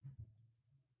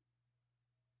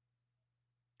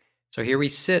So here we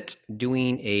sit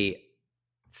doing a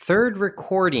third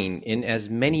recording in as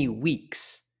many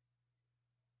weeks.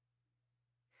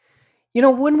 You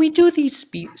know, when we do these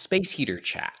space heater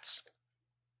chats,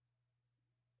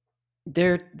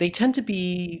 they tend to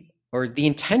be, or the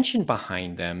intention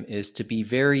behind them is to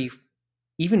be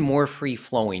even more free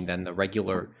flowing than the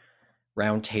regular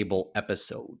roundtable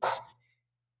episodes.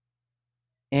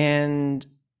 And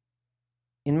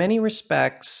in many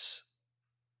respects,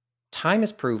 time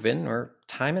has proven, or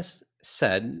time has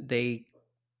said, they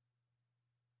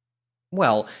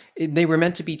were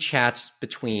meant to be chats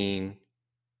between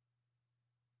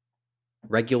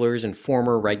regulars and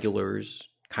former regulars,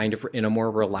 kind of in a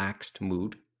more relaxed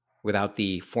mood, without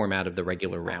the format of the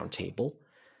regular roundtable.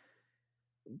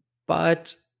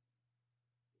 But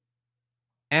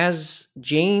as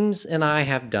James and I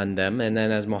have done them, and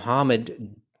then as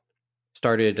Mohammed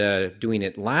started doing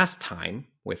it last time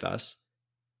with us,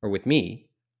 or with me,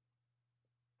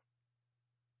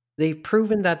 they've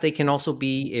proven that they can also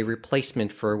be a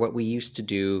replacement for what we used to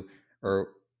do, or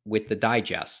with the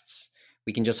digests.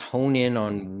 We can just hone in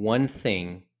on one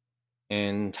thing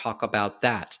and talk about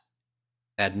that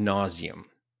ad nauseum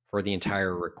for the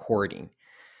entire recording.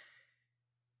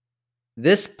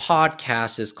 This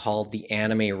podcast is called the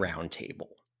Anime Roundtable.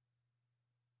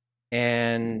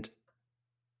 And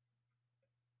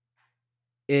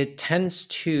it tends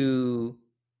to,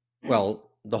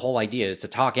 the whole idea is to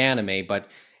talk anime, but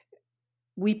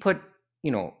we put,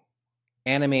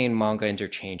 anime and manga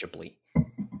interchangeably.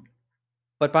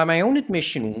 But by my own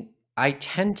admission, I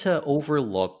tend to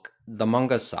overlook the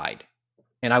manga side.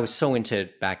 And I was so into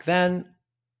it back then.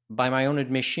 By my own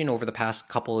admission, over the past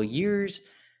couple of years,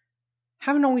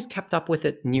 haven't always kept up with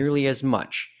it nearly as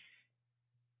much.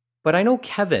 But I know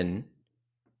Kevin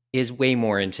is way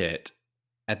more into it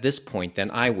at this point than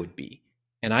I would be.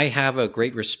 And I have a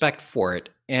great respect for it.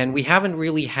 And we haven't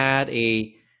really had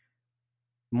a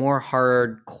more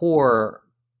hardcore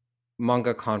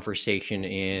manga conversation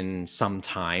in some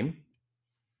time.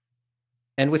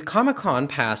 And with Comic-Con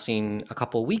passing a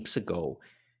couple weeks ago,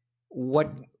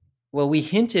 we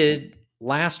hinted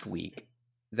last week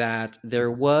that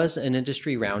there was an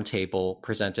industry roundtable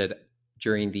presented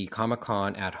during the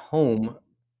Comic-Con at Home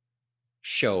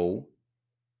show,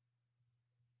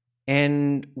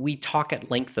 and we talk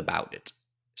at length about it.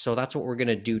 So that's what we're going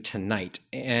to do tonight.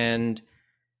 And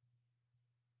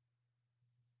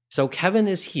so Kevin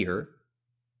is here.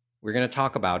 We're going to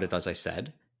talk about it, as I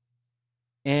said.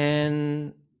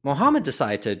 And Mohammed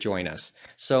decided to join us.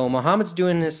 So Mohammed's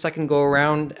doing his second go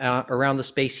around the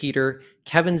space heater.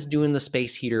 Kevin's doing the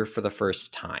space heater for the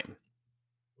first time.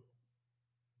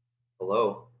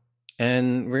 Hello.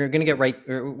 And we're going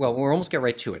to we'll almost get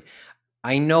right to it.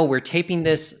 I know we're taping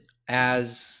this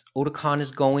as Otakon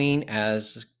is going,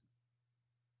 as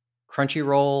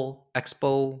Crunchyroll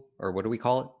Expo, or what do we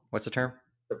call it? What's the term?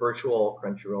 The virtual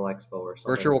Crunchyroll Expo or something.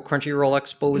 Virtual Crunchyroll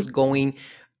Expo is going.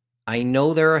 I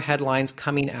know there are headlines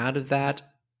coming out of that.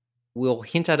 We'll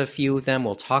hint at a few of them.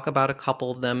 We'll talk about a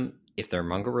couple of them if they're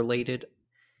manga related.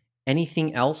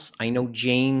 Anything else? I know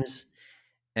James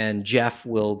and Jeff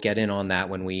will get in on that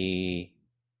when we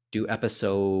do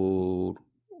episode...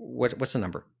 What's the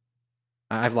number?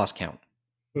 I've lost count.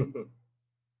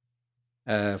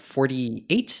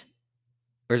 48?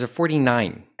 Or is it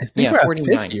 49? I think we're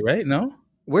 49. At 50, right? No?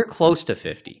 We're close to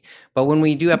 50. But when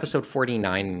we do episode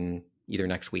 49, either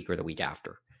next week or the week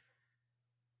after.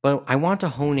 But I want to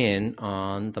hone in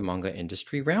on the manga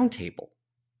industry roundtable.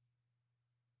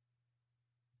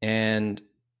 And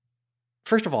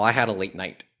first of all, I had a late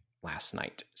night last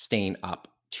night, staying up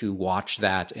to watch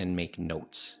that and make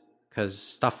notes, because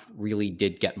stuff really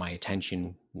did get my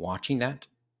attention watching that.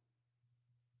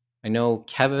 I know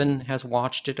Kevin has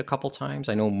watched it a couple times.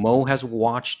 I know Mo has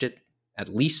watched it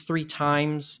at least 3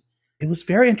 times. It was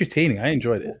very entertaining. I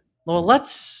enjoyed it. Well,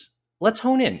 let's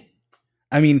hone in.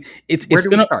 I mean, it's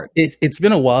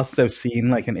been a while since I've seen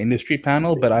like an industry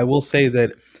panel, but I will say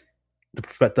that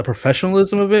the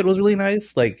professionalism of it was really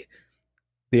nice. Like,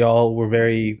 they all were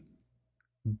very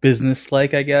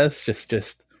business-like, I guess.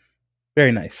 Just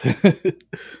very nice.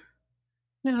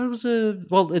 Yeah, it was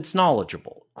it's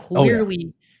knowledgeable.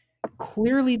 Clearly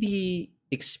the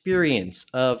experience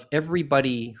of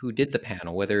everybody who did the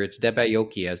panel, whether it's Deb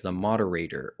Aoki as the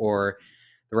moderator or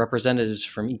the representatives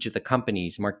from each of the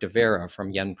companies, Mark De Vera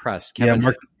from Yen Press.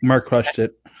 Mark crushed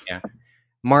it. Yeah.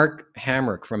 Mark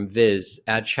Hamrick from Viz,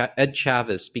 Ed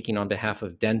Chavez speaking on behalf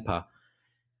of Denpa,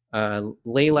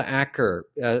 Layla Acker,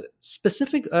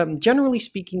 generally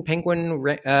speaking,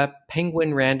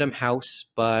 Penguin Random House,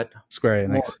 but Square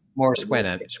Enix. More Square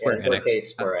Enix. Square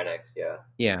Enix, yeah.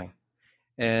 Yeah.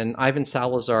 and Ivan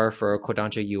Salazar for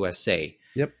Kodansha USA.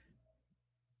 Yep.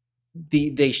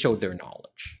 They showed their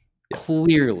knowledge. Yep.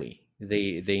 Clearly,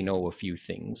 they know a few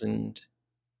things, and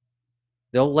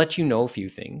they'll let you know a few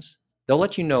things. They'll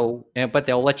let you know, but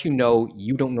they'll let you know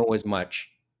you don't know as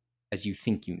much as you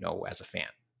think you know as a fan.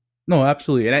 No,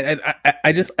 absolutely, and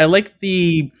I like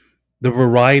the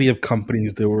variety of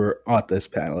companies that were on this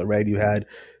panel. Right, you had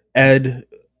Ed,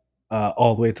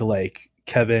 all the way to like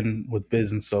Kevin with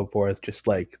Viz and so forth. Just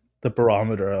like the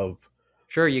barometer of.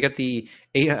 Sure, you get the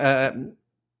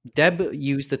Deb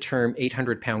used the term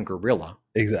 800-pound gorilla.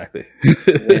 Exactly.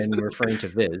 when referring to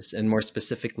Viz, and more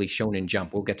specifically Shonen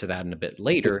Jump. We'll get to that in a bit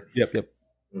later. Yep.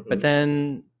 Mm-hmm. But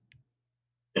then,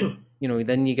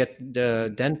 then you get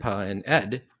Denpa and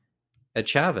Ed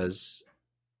Chavez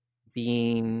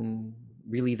being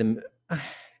really the...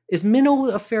 Is Minnow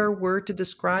a fair word to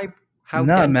describe how?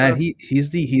 No, man,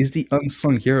 he's the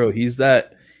unsung hero. He's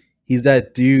that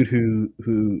dude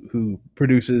who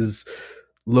produces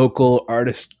local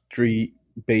artistry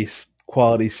based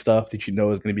quality stuff that you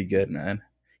know is going to be good, man.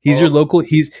 He's your local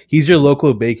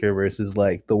baker versus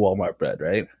like the Walmart bread,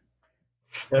 right?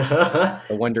 The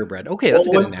Wonder Bread. Okay, that's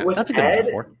a good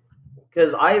metaphor.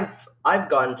 Because I've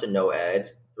gotten to know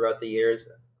Ed throughout the years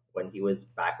when he was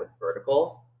back with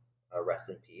Vertical. Rest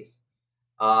in peace.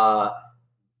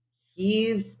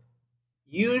 He's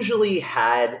usually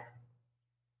had.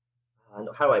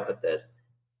 How do I put this?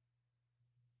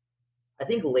 I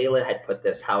think Layla had put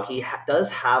this, how he does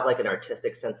have like an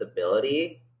artistic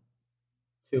sensibility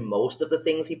to most of the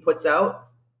things he puts out.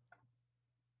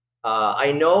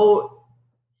 I know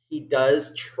he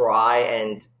does try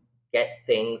and get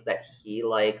things that he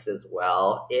likes as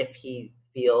well, if he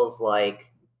feels like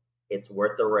it's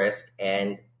worth the risk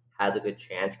and has a good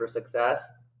chance for success.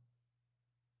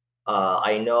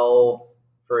 I know,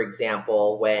 for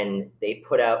example, when they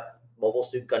put out Mobile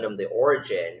Suit Gundam The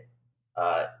Origin,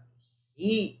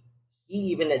 he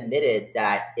even admitted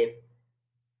that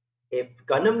if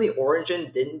Gundam The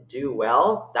Origin didn't do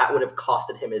well, that would have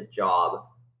costed him his job.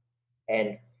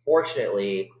 And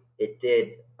fortunately, it did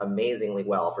amazingly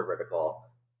well for Vertical.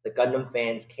 The Gundam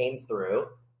fans came through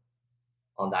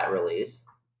on that release,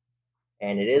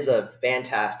 and it is a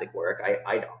fantastic work.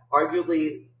 I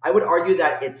would argue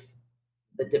that it's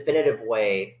the definitive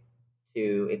way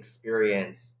to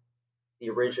experience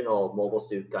the original Mobile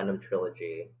Suit Gundam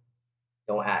trilogy.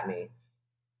 Don't at me.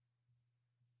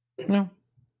 No.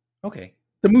 Okay.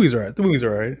 The movies are alright.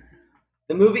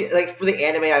 The movie, like for the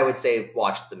anime, I would say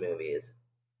watch the movies.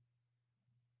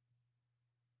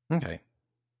 Okay.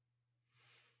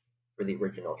 For the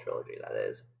original trilogy, that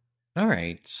is. All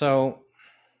right. So,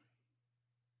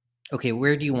 okay,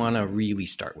 where do you want to really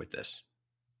start with this?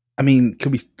 I mean,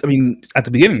 at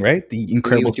the beginning, right? The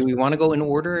incredible. Do we want to go in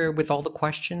order with all the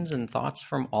questions and thoughts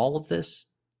from all of this?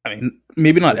 I mean,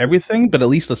 maybe not everything, but at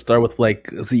least let's start with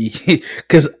like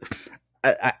because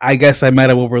I guess I might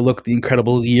have overlooked the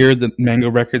incredible year that Mango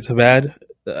Records have had,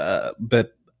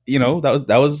 but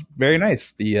that was very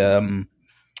nice. The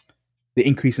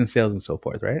increase in sales and so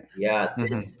forth, right? Yeah,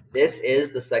 this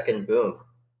is the second boom.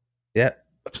 Yeah,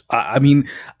 I mean,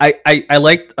 I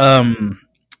liked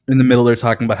in the middle they're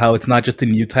talking about how it's not just the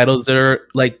new titles that are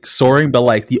like soaring, but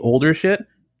like the older shit.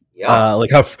 Yeah, like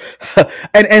how,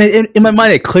 and in my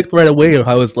mind it clicked right away.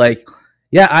 I was like,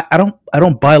 yeah, I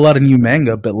don't buy a lot of new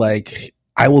manga, but like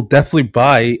I will definitely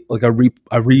buy like a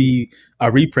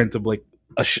reprint of like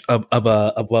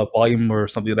a volume or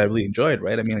something that I really enjoyed.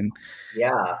 Right? I mean,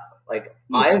 yeah, like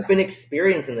I've been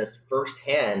experiencing this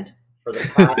firsthand for the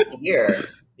past year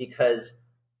because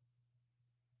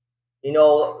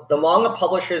the manga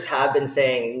publishers have been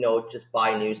saying just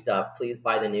buy new stuff, please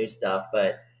buy the new stuff,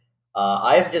 but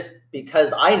I've just,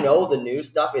 because I know the new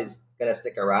stuff is going to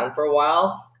stick around for a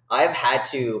while, I've had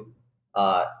to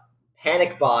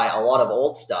panic buy a lot of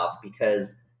old stuff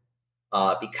because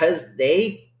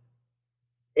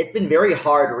it's been very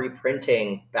hard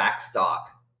reprinting back stock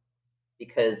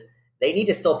because they need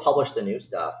to still publish the new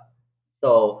stuff.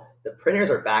 So the printers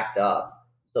are backed up.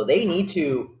 So they need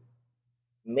to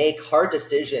make hard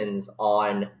decisions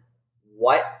on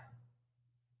what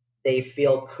they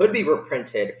feel could be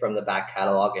reprinted from the back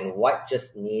catalog and what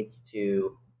just needs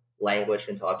to languish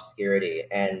into obscurity.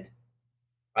 And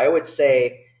I would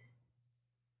say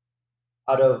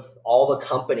out of all the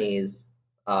companies,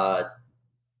 I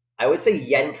would say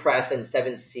Yen Press and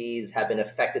Seven Seas have been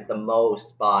affected the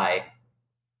most by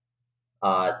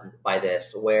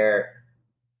this, where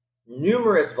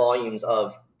numerous volumes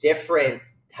of different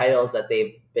titles that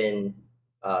they've been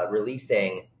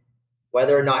releasing,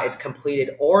 whether or not it's completed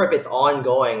or if it's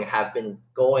ongoing, have been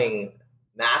going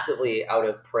massively out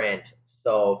of print.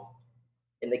 So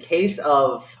in the case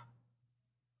of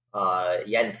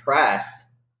Yen Press,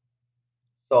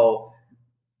 so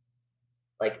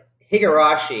like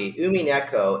Higurashi,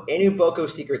 Umineko,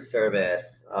 Inuboko Secret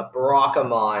Service,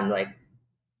 Barakamon, like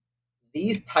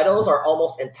these titles are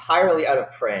almost entirely out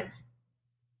of print.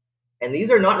 And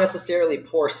these are not necessarily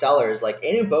poor sellers. Like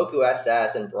Inuboku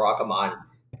SS and Barakamon,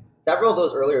 several of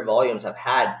those earlier volumes have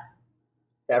had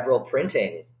several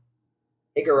printings.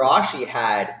 Higurashi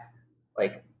had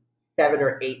like 7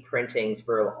 or 8 printings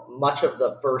for much of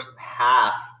the first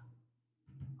half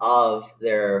of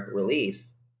their release.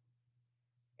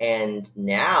 And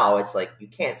now it's like you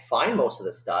can't find most of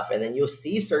the stuff, and then you'll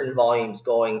see certain volumes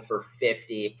going for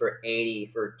 50, for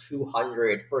 80, for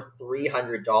 200, for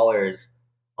 $300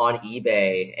 on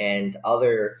eBay and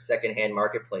other secondhand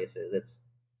marketplaces. It's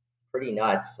pretty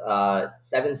nuts.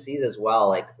 Seven Seas as well.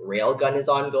 Like Railgun is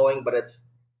ongoing, but it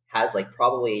has like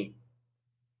probably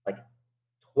like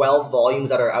 12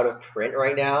 volumes that are out of print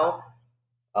right now.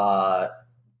 Haganai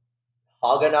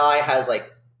has like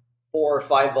 4 or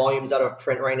 5 volumes out of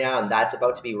print right now, and that's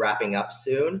about to be wrapping up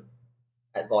soon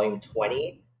at volume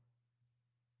 20.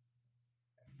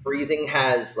 Freezing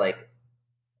has like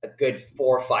a good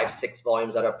 4, 5, 6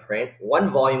 volumes out of print.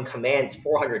 One volume commands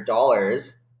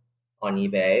 $400 on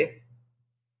eBay.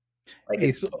 Like, hey,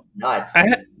 it's nuts.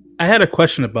 I had a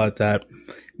question about that.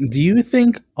 Do you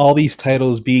think all these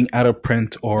titles being out of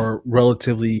print or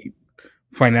relatively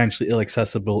financially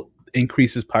inaccessible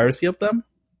increases piracy of them,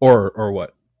 or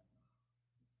what?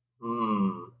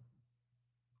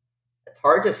 It's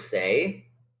hard to say.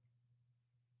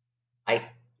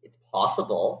 It's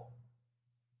possible.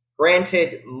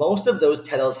 Granted, most of those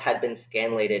titles had been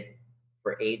scanlated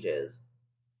for ages.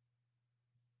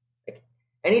 Like,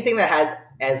 anything that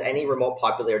has any remote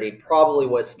popularity probably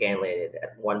was scanlated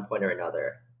at one point or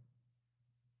another.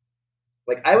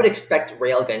 Like, I would expect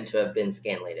Railgun to have been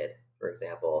scanlated, for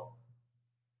example.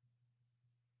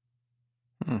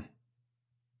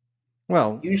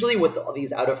 Well, usually with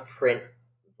these out-of-print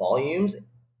volumes,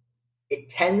 it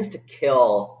tends to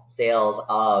kill sales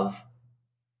of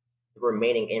the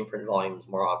remaining in-print volumes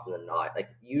more often than not. Like,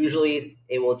 usually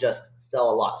it will just sell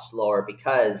a lot slower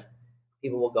because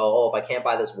people will go, oh, if I can't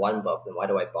buy this one book, then why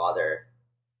do I bother?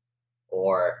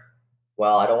 Or,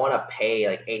 well, I don't want to pay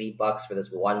like $80 for this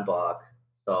one book,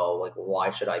 so like,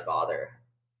 why should I bother?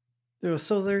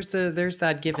 So there's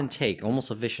that give and take,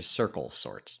 almost a vicious circle of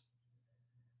sorts.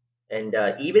 And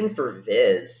even for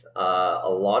Viz, a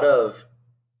lot of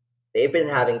they've been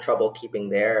having trouble keeping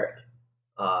their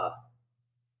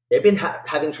they've been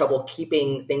having trouble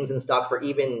keeping things in stock for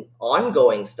even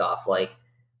ongoing stuff. Like,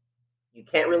 you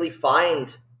can't really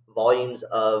find volumes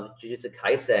of Jujutsu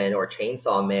Kaisen or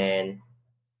Chainsaw Man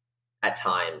at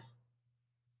times.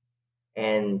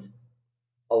 And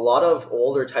a lot of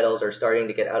older titles are starting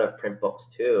to get out of print books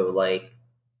too, like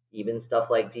even stuff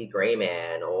like D. Gray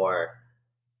Man or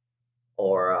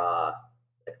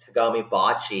like Tagami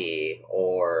Bachi,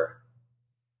 or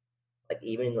like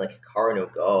even like Hikaru no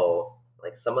Go.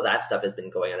 Like, some of that stuff has been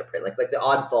going out of print, like the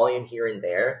odd volume here and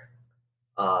there.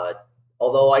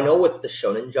 Although I know with the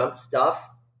Shonen Jump stuff,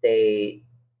 they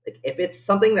like if it's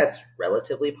something that's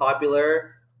relatively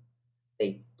popular,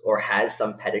 or has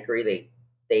some pedigree,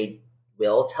 they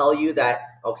will tell you that,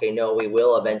 okay, no, we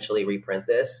will eventually reprint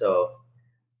this. So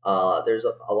there's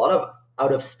a lot of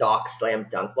out-of-stock Slam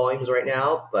Dunk volumes right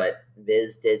now, but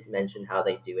Viz did mention how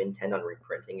they do intend on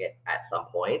reprinting it at some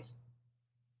point.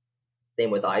 Same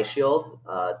with Eyeshield.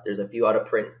 There's a few out of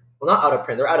print. Well, not out of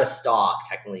print. They're out of stock,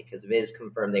 technically, because Viz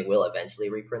confirmed they will eventually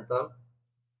reprint them.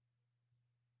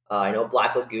 I know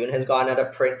Black Lagoon has gone out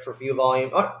of print for a few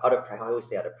volumes. Out of print. I always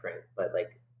say out of print, but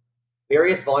like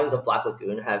various volumes of Black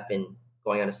Lagoon have been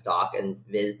going out of stock, and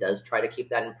Viz does try to keep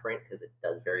that in print because it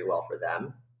does very well for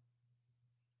them,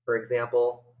 for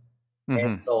example,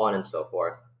 and so on and so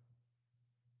forth.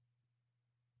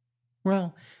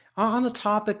 Well, on the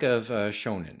topic of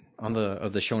shonen, of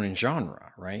the shonen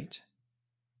genre, right?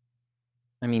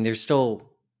 I mean, there's still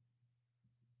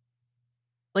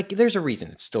like there's a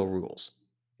reason it still rules.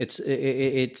 It's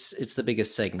the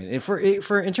biggest segment, and for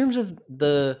in terms of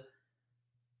the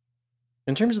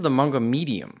manga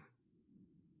medium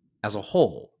as a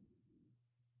whole,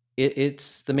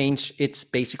 it's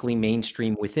basically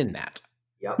mainstream within that.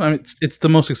 Yep. I mean, it's the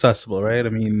most accessible, right? I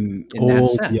mean, in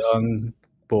old, young,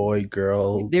 boy,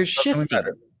 girl. There's shifting,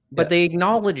 but they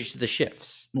acknowledged the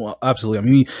shifts. Well, absolutely.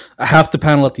 I mean, half the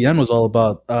panel at the end was all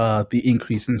about the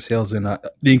increase in sales and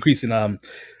the increase in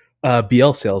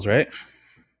BL sales, right?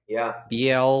 Yeah.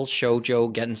 BL,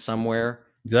 shoujo, getting somewhere.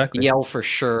 Exactly. BL for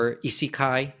sure.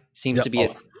 Isekai seems to be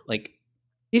like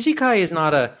isekai is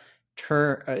not a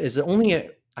term is only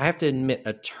I have to admit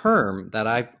a term that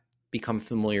I've become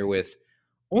familiar with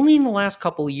only in the last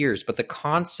couple of years, but the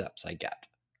concepts I get.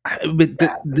 But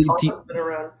the concept's been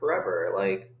around forever.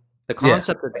 Like the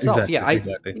concept itself, exactly,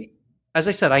 exactly. As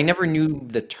I said, I never knew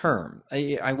the term.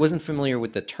 I wasn't familiar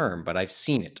with the term, but I've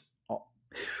seen it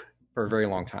for a very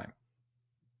long time.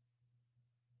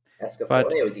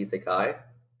 Escaflowne was isekai.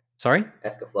 Sorry?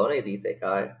 Escaflowne is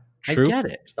isekai. True. I get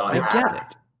it. I get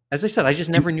it. As I said, I just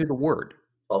never knew the word.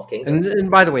 12 Kingdoms. And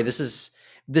by the way, this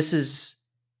is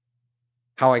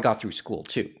how I got through school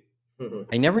too.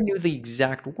 I never knew the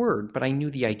exact word, but I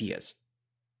knew the ideas.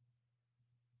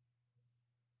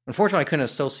 Unfortunately, I couldn't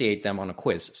associate them on a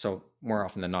quiz, so more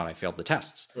often than not, I failed the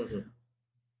tests.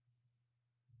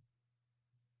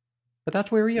 But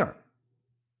that's where we are.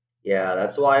 Yeah,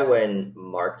 that's why when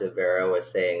Mark De Vera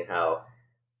was saying how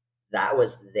that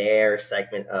was their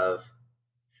segment of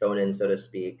shonen, so to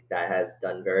speak, that has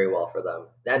done very well for them.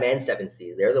 Them and Seven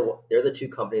Seas, they're the two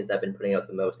companies that have been putting out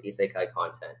the most isekai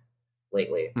content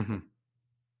lately.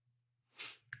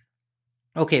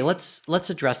 Okay, let's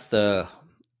address the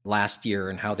last year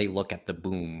and how they look at the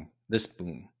boom. This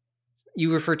boom,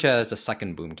 you refer to it as a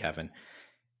second boom, Kevin.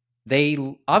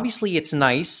 They obviously it's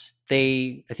nice.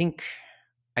 I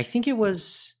think it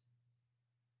was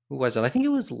who was it? I think it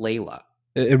was Layla.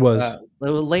 It was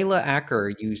Layla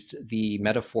Acker used the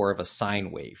metaphor of a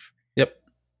sine wave. Yep.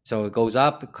 So it goes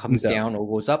up, it comes down, or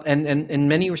goes up, and in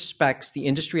many respects, the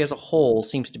industry as a whole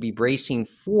seems to be bracing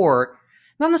for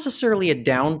not necessarily a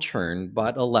downturn,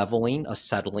 but a leveling, a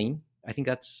settling. I think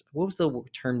that's what was the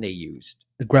term they used?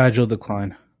 A gradual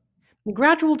decline. The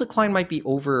gradual decline might be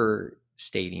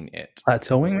overstating it.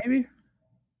 Plateauing, maybe.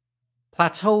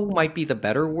 Plateau might be the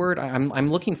better word. I'm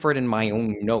looking for it in my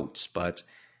own notes, but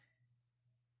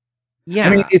yeah,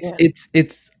 I mean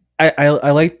it's. I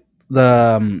like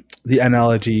the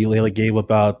analogy Layla gave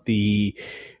about the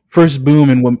first boom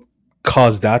and what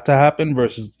caused that to happen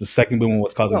versus the second boom and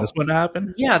what's causing this one to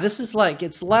happen. Yeah, this is like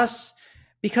it's less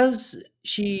because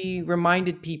she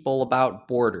reminded people about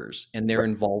Borders and their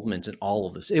involvement in all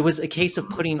of this. It was a case of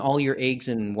putting all your eggs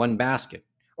in one basket.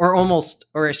 Or almost,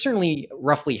 or certainly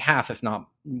roughly half, if not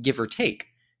give or take.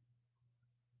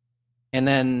 And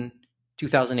then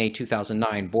 2008,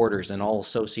 2009, Borders and all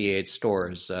associated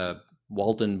stores,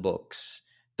 Walden Books,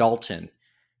 Dalton,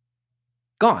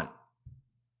 gone.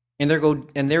 And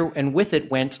with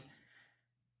it went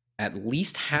at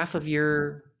least half of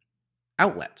your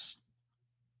outlets,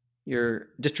 your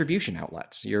distribution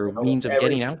outlets, your means of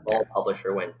getting out there. All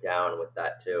publisher went down with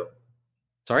that too.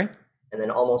 Sorry? And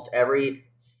then almost every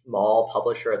small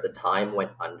publisher at the time went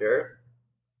under,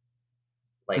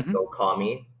 like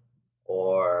Gokami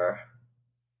or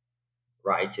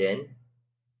Raijin.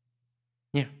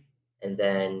 Yeah. And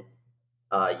then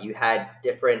you had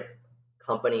different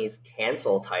companies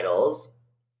cancel titles,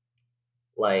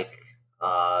 like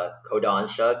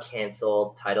Kodansha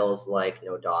canceled titles like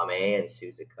Nodame and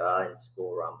Suzuka and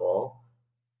School Rumble.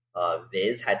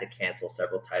 Viz had to cancel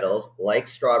several titles, like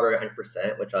Strawberry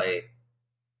 100%, which I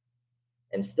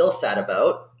am still sad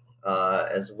about,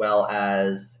 as well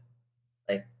as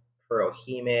like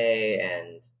Kurohime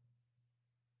and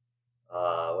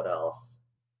what else?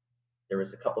 There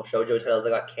was a couple shoujo titles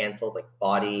that got canceled, like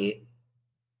Body.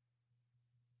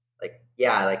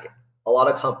 Like a lot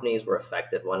of companies were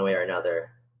affected one way or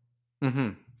another.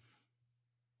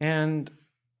 And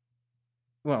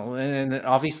well, and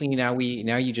obviously now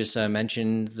you just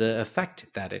mentioned the effect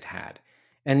that it had,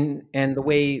 and the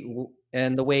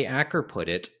way Acker put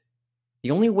it,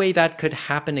 the only way that could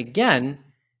happen again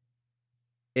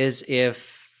is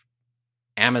if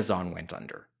Amazon went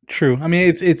under. True. I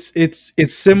mean,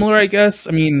 it's similar, I guess.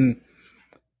 I mean,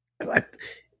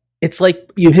 it's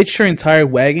like you hitch your entire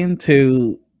wagon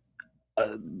to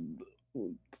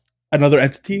another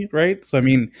entity, right? So, I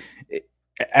mean,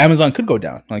 Amazon could go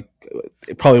down. Like,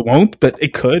 it probably won't, but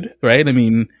it could, right? I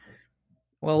mean,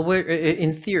 well,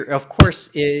 in theory, of course,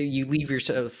 if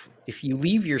you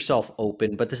leave yourself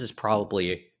open, but this is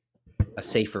probably a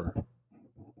safer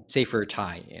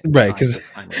tie in, right? Because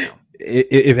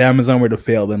if Amazon were to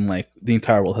fail, then like the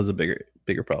entire world has a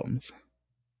bigger problems.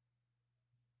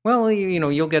 Well,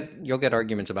 you'll get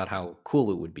arguments about how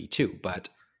cool it would be too, but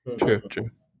true.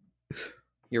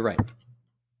 You're right.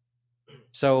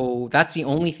 So that's the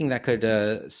only thing that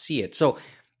could see it. So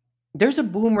there's a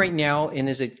boom right now, and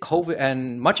is it COVID?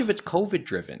 And much of it's COVID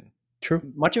driven. True.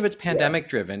 Much of it's pandemic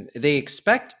driven. They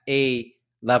expect a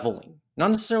leveling, not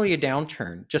necessarily a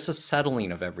downturn, just a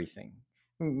settling of everything.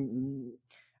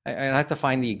 I have to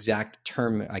find the exact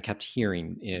term I kept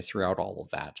hearing throughout all of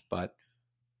that, but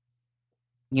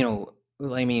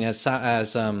I mean, as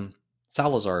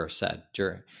Salazar said,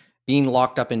 being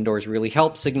locked up indoors really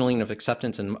helped, signaling of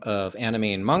acceptance of anime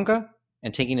and manga,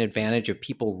 and taking advantage of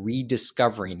people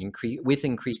rediscovering with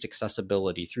increased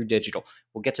accessibility through digital.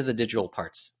 We'll get to the digital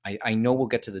parts. I know we'll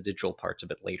get to the digital parts a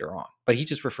bit later on, but he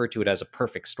just referred to it as a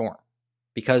perfect storm,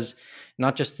 because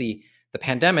not just the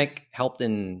pandemic helped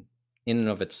in and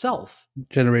of itself.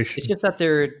 Generation. It's just that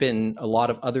there had been a lot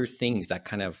of other things that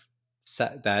kind of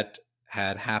that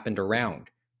had happened around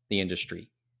the industry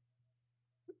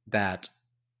that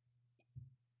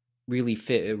really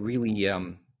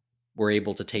were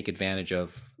able to take advantage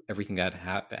of everything that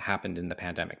happened in the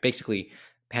pandemic. Basically,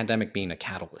 pandemic being a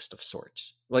catalyst of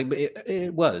sorts. Like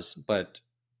it was, but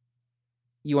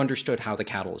you understood how the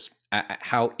catalyst,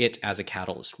 how it as a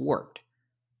catalyst worked.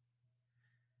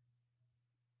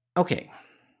 Okay.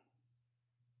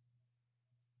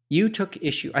 You took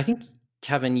issue, I think,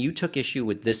 Kevin, you took issue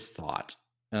with this thought.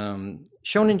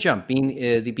 Shonen Jump being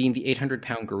the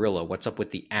 800-pound gorilla, what's up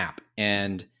with the app?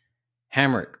 And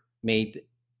Hamrick made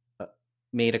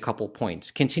a couple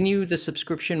points. Continue the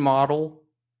subscription model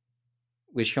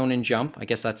with Shonen Jump. I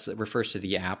guess that refers to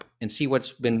the app, and see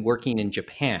what's been working in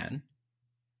Japan.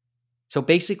 So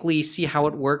basically, see how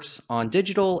it works on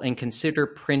digital and consider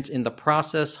print in the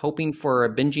process, hoping for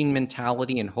a binging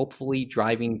mentality and hopefully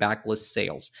driving backlist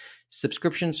sales.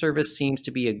 Subscription service seems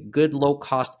to be a good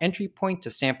low-cost entry point to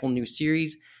sample new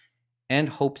series and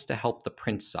hopes to help the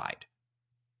print side.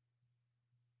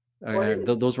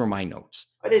 Those were my notes.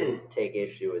 I didn't take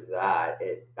issue with that.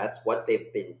 That's what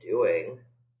they've been doing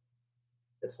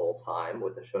this whole time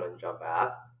with the Shonen Jump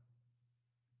app.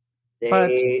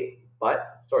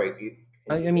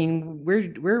 I mean,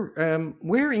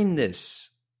 we're in this.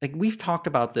 Like, we've talked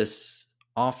about this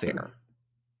off air.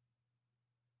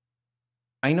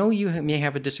 I know you may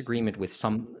have a disagreement with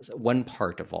one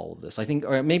part of all of this. I think,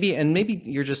 or maybe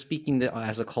you're just speaking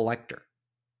as a collector.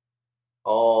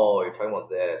 Oh, you're talking about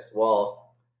this.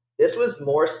 Well, this was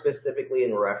more specifically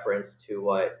in reference to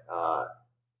what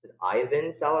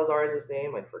Ivan Salazar is his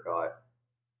name. I forgot.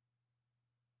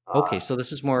 Okay, so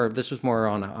this was more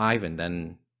on Ivan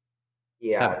than.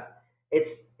 Yeah,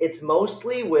 it's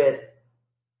mostly with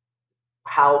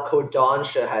how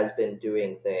Kodansha has been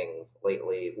doing things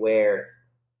lately, where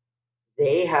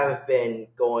they have been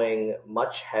going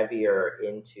much heavier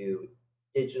into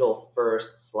digital first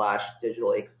 /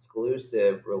 digital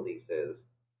exclusive releases.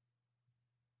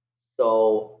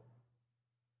 So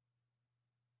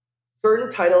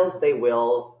certain titles they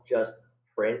will just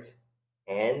print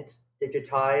and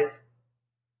digitize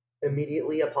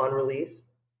immediately upon release,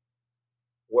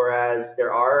 whereas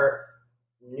there are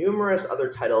numerous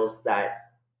other titles that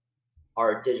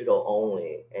are digital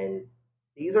only, and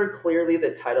these are clearly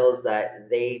the titles that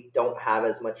they don't have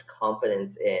as much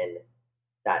confidence in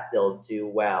that they'll do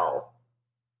well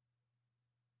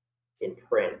in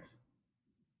print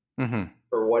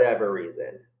for whatever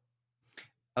reason.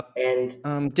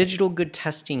 And digital good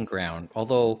testing ground,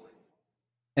 although,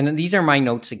 and these are my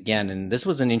notes again, and this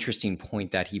was an interesting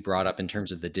point that he brought up in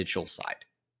terms of the digital side.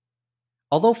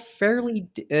 Although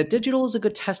digital is a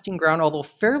good testing ground, although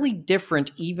fairly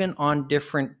different even on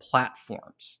different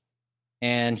platforms.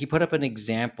 And he put up an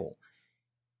example.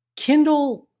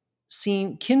 Kindle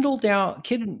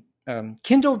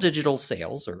digital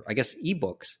sales, or I guess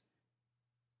ebooks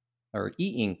or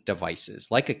e-ink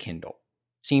devices like a Kindle,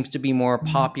 seems to be more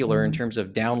popular in terms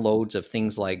of downloads of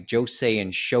things like josei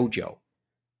and shoujo.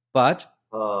 But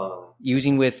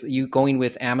going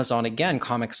with Amazon again,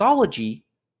 Comixology,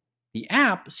 the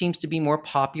app seems to be more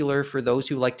popular for those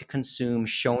who like to consume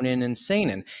shonen and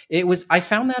seinen. I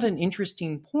found that an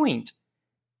interesting point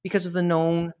because of the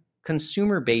known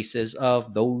consumer bases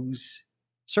of those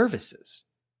services.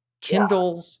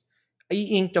 Kindles,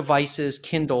 e-ink devices,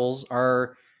 Kindles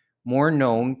are more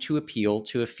known to appeal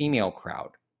to a female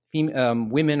crowd.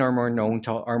 Women are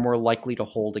more likely to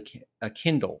hold a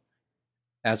Kindle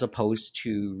as opposed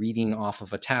to reading off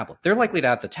of a tablet. They're likely to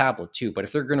have the tablet too, but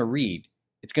if they're going to read,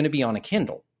 it's going to be on a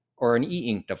Kindle or an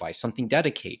e-ink device, something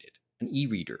dedicated, an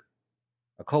e-reader,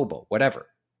 a Kobo, whatever.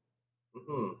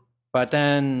 But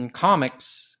then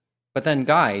guys,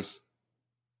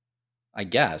 I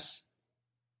guess,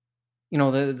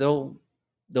 they'll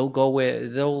go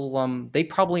with they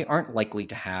probably aren't likely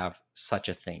to have such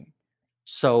a thing,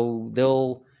 so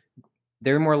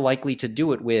they're more likely to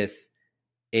do it with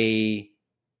a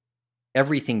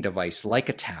everything device like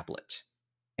a tablet,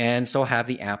 and so have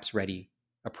the apps ready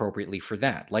appropriately for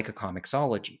that, like a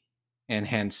Comixology, and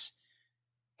hence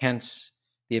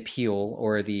the appeal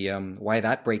or the why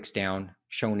that breaks down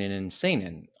shonen and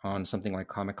seinen on something like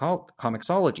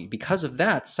Comixology. Because of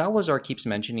that, Salazar keeps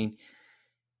mentioning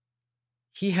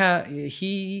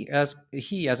he as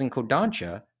in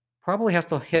Kodansha probably has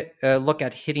to look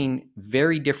at hitting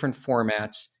very different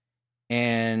formats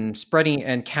and spreading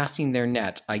and casting their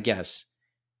net, I guess,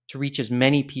 to reach as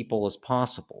many people as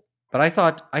possible. But I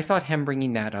thought him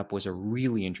bringing that up was a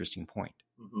really interesting point.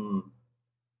 Mm-hmm.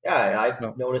 Yeah,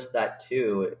 I've noticed that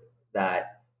too.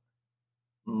 That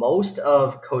most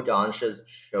of Kodansha's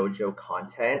shoujo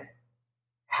content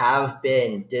have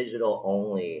been digital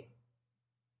only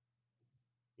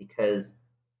because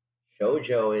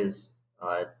shoujo is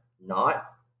not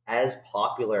as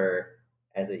popular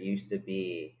as it used to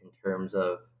be in terms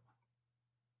of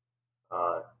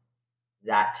uh,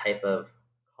 that type of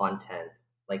content.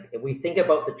 Like if we think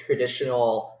about the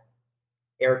traditional,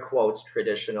 air quotes,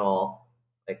 traditional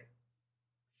like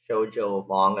shoujo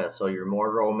manga, so your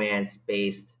more romance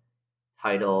based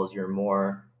titles, your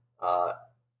more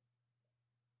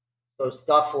so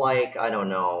stuff like I don't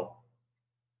know,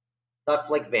 stuff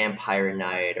like Vampire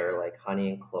Knight or like Honey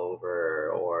and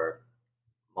Clover or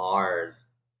Mars.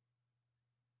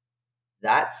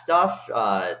 That stuff,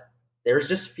 there's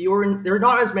just fewer. There are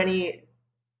not as many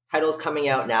titles coming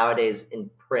out nowadays in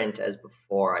print as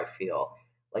before. I feel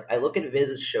like I look at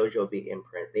Viz's Shoujo Beat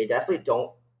imprint. They definitely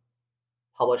don't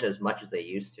publish as much as they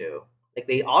used to. Like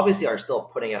they obviously are still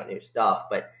putting out new stuff,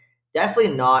 but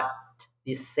definitely not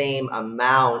the same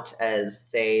amount as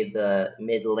say the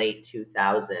mid late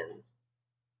 2000s.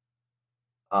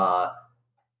 Uh,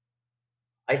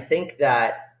 I think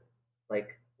that like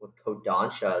with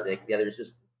Kodansha, like yeah,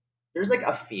 there's like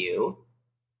a few,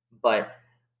 but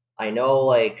I know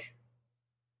like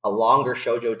a longer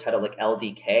shoujo title like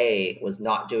LDK was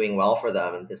not doing well for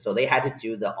them, and so they had to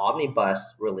do the omnibus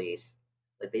release.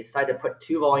 Like they decided to put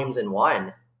 2 volumes in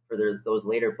one for those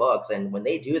later books, and when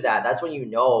they do that, that's when you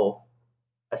know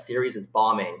a series is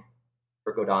bombing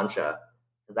for Kodansha,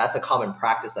 because that's a common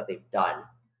practice that they've done.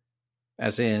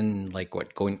 As in, like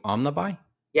what, going omnibuy?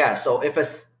 Yeah. So if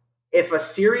a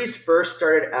series first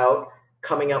started out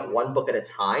coming out one book at a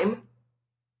time,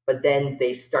 but then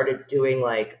they started doing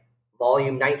like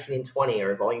volume 19 and 20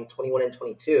 or volume 21 and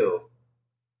 22,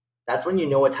 that's when you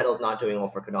know a title's not doing well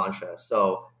for Kodansha.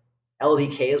 So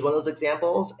LDK is one of those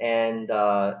examples, and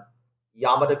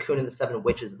Yamada-kun and the Seven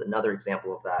Witches is another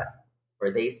example of that,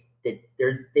 where they've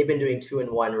been doing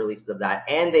 2-in-1 releases of that,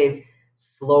 and they've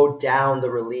slowed down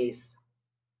the release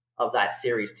of that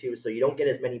series too, so you don't get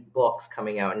as many books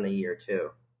coming out in a year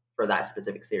too for that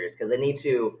specific series because they need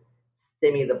to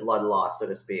stimulate the blood loss, so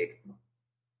to speak.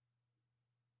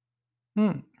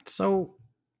 So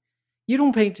you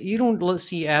don't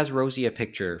see as rosy a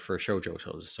picture for shoujo,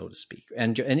 so to speak,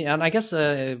 and I guess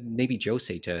maybe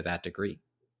josei to that degree.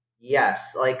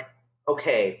 Yes, like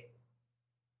okay,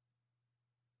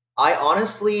 I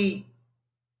honestly,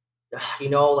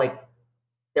 like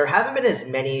there haven't been as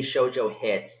many shoujo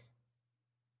hits.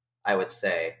 I would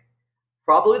say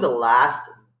probably the last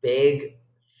big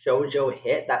shoujo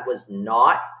hit that was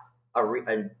not a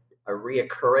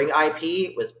reoccurring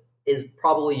IP is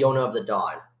probably Yona of the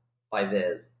Dawn by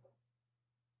Viz.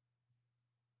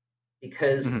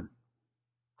 Because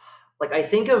like I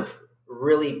think of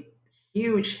really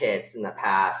huge hits in the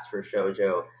past for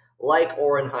shoujo, like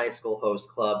Ouran High School Host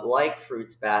Club, like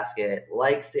Fruits Basket,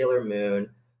 like Sailor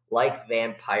Moon, like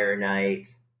Vampire Knight.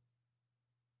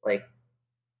 Like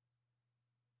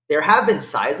there have been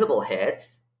sizable hits,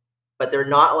 but they're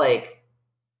not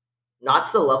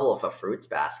to the level of a Fruits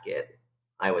Basket,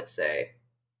 I would say.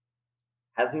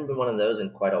 Hasn't been one of those in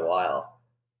quite a while.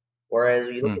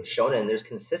 Whereas you look at shonen, there's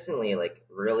consistently like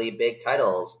really big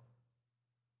titles.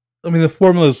 I mean, the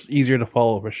formula is easier to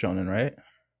follow for shonen, right?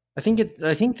 I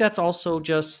think that's also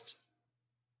just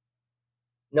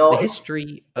the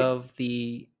history of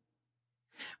the.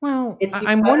 Well,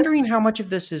 I'm wondering how much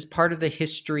of this is part of the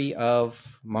history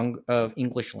of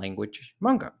English language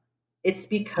manga. It's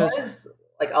because,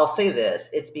 like, I'll say this: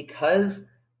 it's because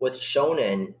with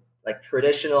shonen, like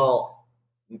traditional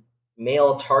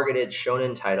male-targeted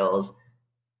shonen titles,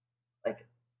 like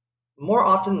more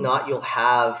often than not, you'll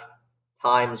have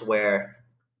times where,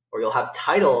 or you'll have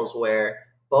titles where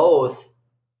both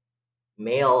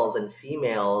males and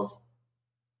females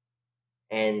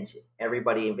and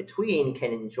everybody in between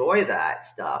can enjoy that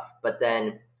stuff. But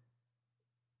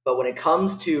when it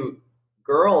comes to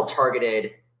girl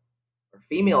targeted or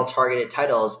female targeted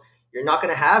titles, you're not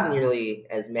going to have nearly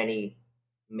as many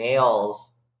males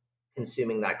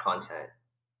consuming that content.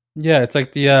 Yeah, it's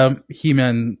like the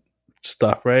He-Man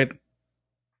stuff, right?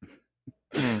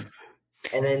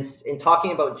 And then in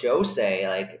talking about josei,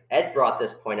 like Ed brought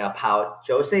this point up, how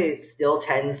josei still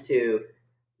tends to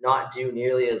not do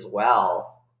nearly as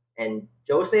well. And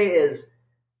josei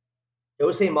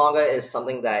Josei manga is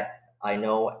something that I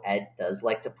know Ed does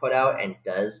like to put out and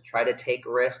does try to take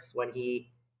risks when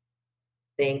he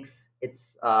thinks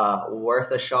it's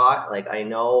worth a shot. Like I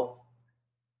know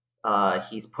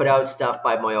he's put out stuff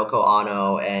by Moyoko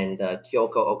Ano and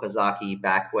Kyoko Okazaki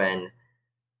back when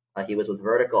he was with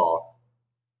Vertical.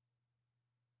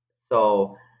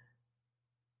 So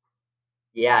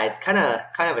yeah, it's kind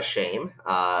of a shame.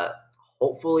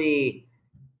 Hopefully,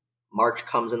 March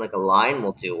comes in like a line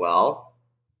will do well.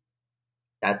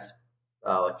 That's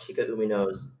Chika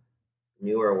Umino's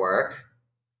newer work,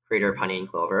 creator of Honey and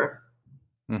Clover.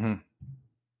 Mm-hmm.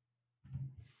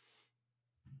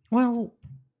 Well,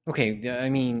 okay. I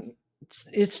mean,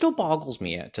 it still boggles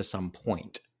me to some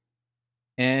point.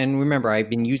 And remember, I've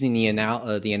been using the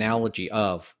analogy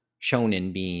of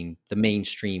shonen being the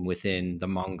mainstream within the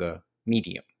manga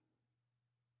medium.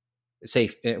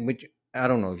 Safe, which I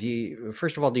don't know if you.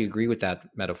 First of all, do you agree with that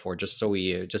metaphor? Just so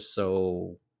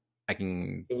I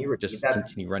can you just that?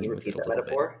 continue running with it a little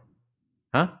metaphor?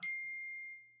 bit. Huh?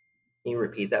 Can you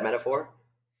repeat that metaphor?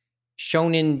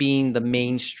 Shonen being the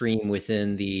mainstream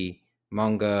within the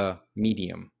manga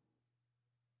medium.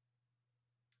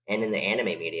 And in the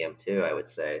anime medium too, I would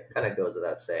say. Kind of goes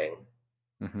without saying.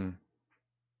 Mm-hmm.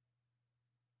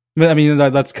 I mean,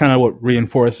 that's kind of what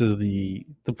reinforces the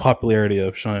popularity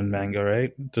of shonen manga,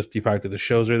 right? Just the fact that the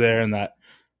shows are there, and that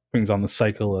brings on the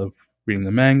cycle of reading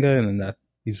the manga, and then that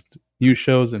these new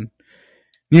shows and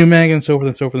new manga, and so forth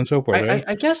and so forth and so forth, right?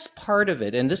 I guess part of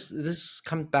it, and this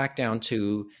comes back down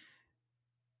to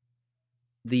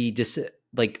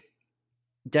like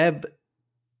Deb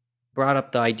brought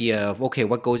up the idea of, okay,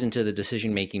 what goes into the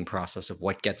decision making process of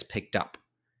what gets picked up.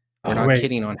 We're not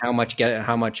kidding on how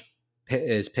much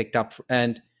is picked up,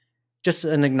 and just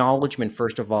an acknowledgement.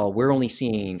 First of all, we're only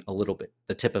seeing a little bit,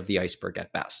 the tip of the iceberg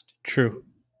at best. True.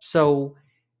 So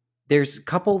there's a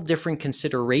couple different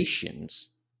considerations,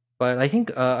 but I think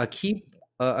a key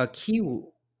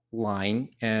line,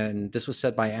 and this was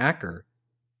said by Acker,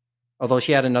 although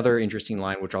she had another interesting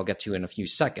line, which I'll get to in a few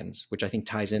seconds, which I think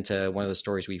ties into one of the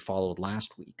stories we followed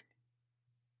last week.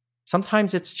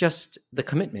 Sometimes it's just the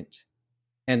commitment.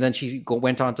 And then she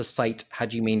went on to cite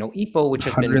Hajime no Ippo, which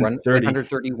has been run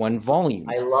 131 volumes.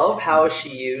 I love how she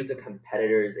used a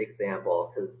competitor's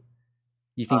example because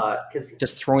you think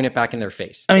just throwing it back in their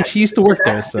face. I mean, she used to work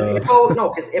there, so Ippo,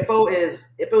 no, because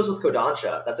Ippo's with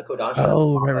Kodansha. That's a Kodansha.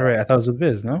 Oh, right. I thought it was with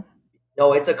Viz. No,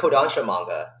 it's a Kodansha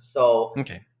manga. So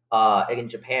okay, in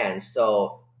Japan.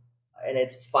 So, and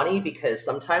it's funny because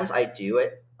sometimes I do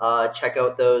check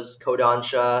out those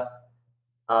Kodansha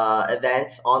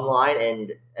events online,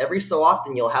 and every so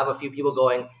often you'll have a few people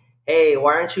going, "Hey,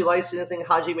 why aren't you licensing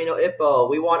Hajime no Ippo?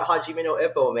 We want Hajime no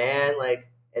Ippo, man!" Like,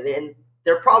 and then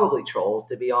they're probably trolls,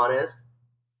 to be honest.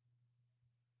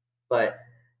 But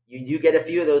you get a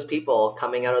few of those people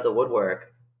coming out of the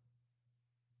woodwork.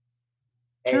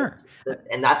 Sure.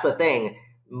 And that's the thing.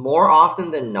 More often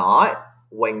than not,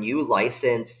 when you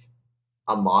license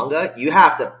a manga, you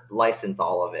have to license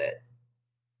all of it.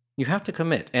 You have to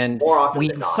commit. And we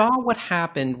saw what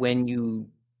happened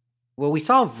we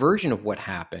saw a version of what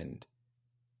happened.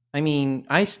 I mean,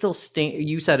 I still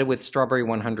you said it with Strawberry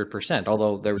 100%,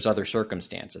 although there was other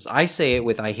circumstances. I say it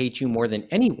with I Hate You More Than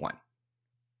Anyone.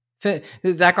 That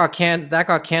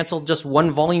got canceled just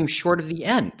one volume short of the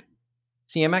end.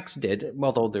 CMX did,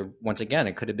 although once again,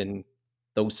 it could have been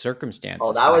those circumstances.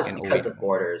 Oh, that was because of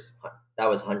Borders. That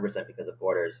was 100% because of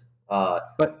Borders.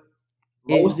 But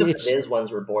most of the Viz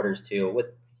ones were Borders too, with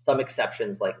some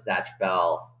exceptions like Zatch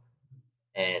Bell,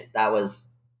 and that was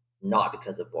not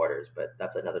because of Borders, but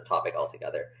that's another topic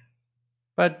altogether.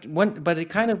 But it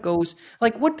kind of goes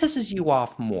like, what pisses you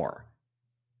off more?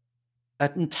 A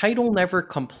title never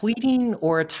completing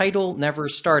or a title never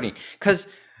starting? Because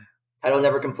title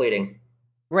never completing.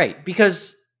 Right,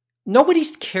 because nobody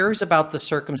cares about the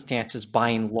circumstances by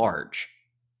and large.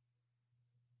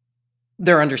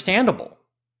 They're understandable.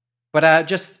 But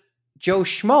just Joe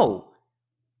Schmo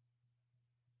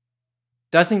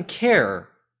doesn't care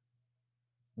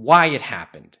why it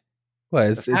happened.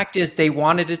 The fact is they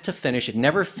wanted it to finish. It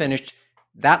never finished.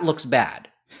 That looks bad.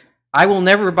 I will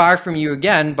never buy from you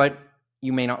again, but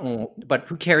you may not. But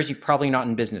who cares? You're probably not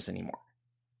in business anymore.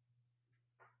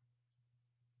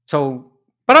 So,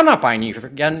 but I'm not buying you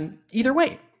again either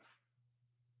way.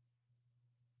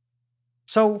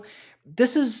 So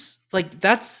this is like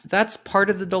that's part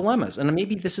of the dilemmas, and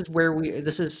maybe this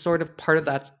is sort of part of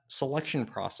that selection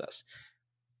process.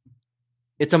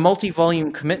 It's a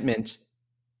multi-volume commitment,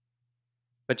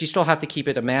 but you still have to keep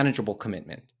it a manageable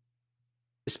commitment,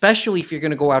 especially if you're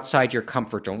going to go outside your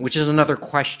comfort zone, which is another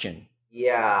question.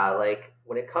 Yeah, like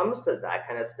when it comes to that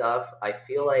kind of stuff, I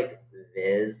feel like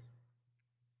Viz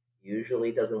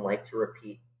usually doesn't like to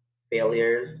repeat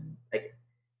failures. Like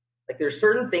there's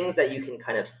certain things that you can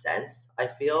kind of sense, I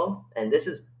feel, and this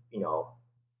is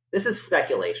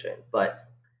speculation, but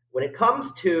when it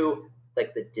comes to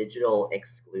like the digital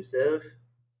exclusive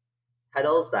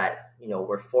titles that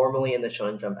were formerly in the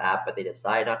Shonen Jump app, but they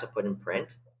decided not to put in print.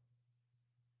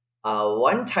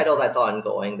 One title that's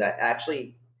ongoing that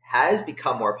actually has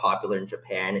become more popular in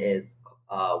Japan is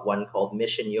one called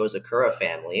Mission Yozakura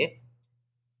Family.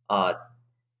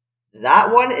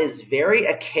 That one is very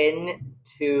akin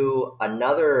to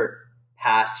another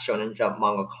past Shonen Jump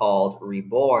manga called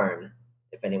Reborn,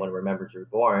 if anyone remembers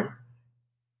Reborn.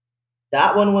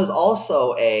 That one was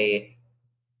also an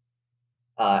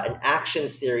action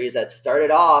series that started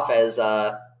off as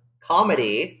a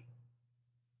comedy,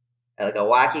 like a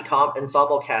wacky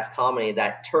ensemble cast comedy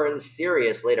that turned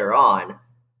serious later on.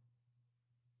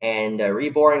 And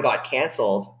Reborn got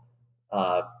canceled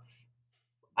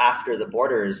after the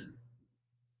Borders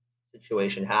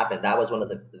situation happened. That was one of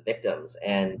the victims.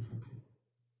 And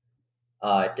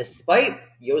despite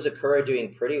Yozakura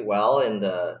doing pretty well in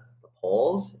the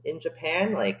polls in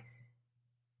Japan, like,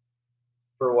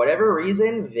 for whatever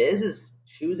reason, Viz is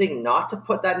choosing not to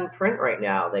put that in print right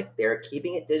now. Like, they're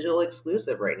keeping it digital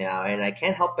exclusive right now, and I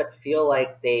can't help but feel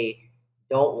like they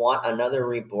don't want another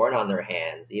Reborn on their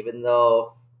hands, even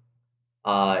though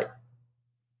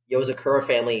Yozakura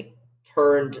Family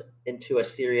turned into a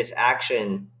serious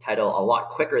action title a lot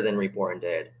quicker than Reborn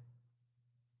did.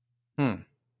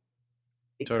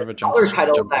 Sort of a other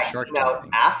titles that came out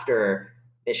after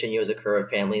Mission Yozakura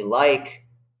Family, like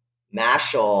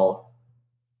Mashle,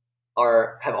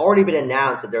 have already been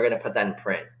announced that they're going to put that in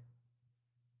print.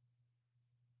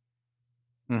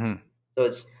 Mm-hmm. So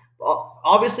it's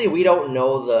obviously we don't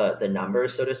know the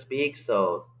numbers, so to speak.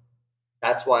 So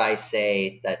that's why I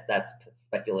say that that's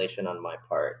speculation on my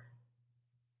part.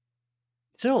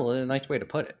 Still a nice way to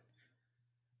put it.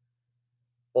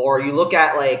 Or you look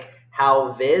at like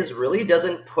how Viz really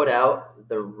doesn't put out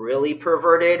the really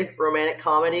perverted romantic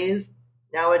comedies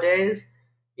nowadays,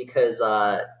 because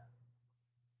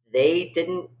they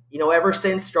didn't, ever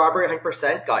since Strawberry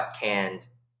 100% got canned,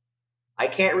 I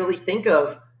can't really think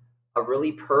of a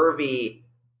really pervy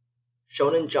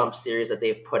Shonen Jump series that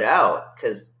they've put out,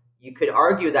 because you could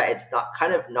argue that it's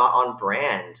not on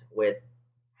brand with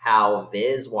how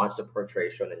Viz wants to portray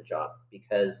Shonen Jump,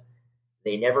 because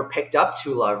they never picked up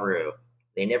To Love Ru.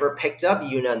 They never picked up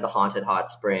Yuna and the Haunted Hot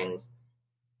Springs.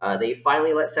 They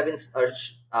finally let Shueisha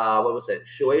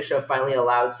finally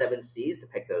allowed 7 Seas to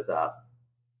pick those up.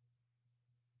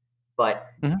 But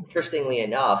interestingly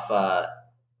enough,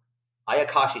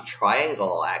 Ayakashi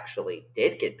Triangle actually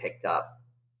did get picked up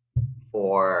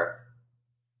for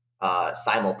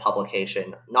simul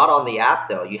publication. Not on the app,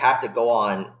 though. You have to go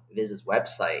on Viz's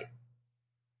website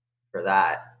for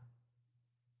that.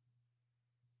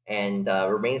 And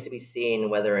remains to be seen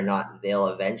whether or not they'll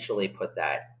eventually put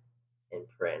that in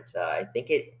print. I think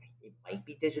it might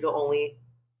be digital only.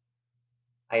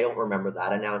 I don't remember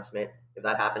that announcement, if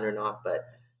that happened or not, but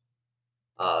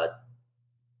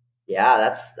yeah,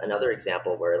 that's another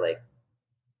example where, like,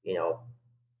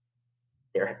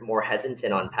 they're more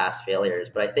hesitant on past failures.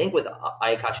 But I think with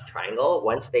Ayakashi Triangle,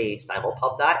 once they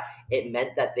simulpub that, it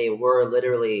meant that they were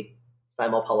literally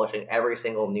simulpublishing every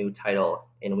single new title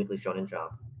in Weekly Shonen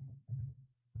Jump.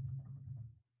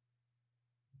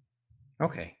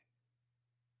 Okay.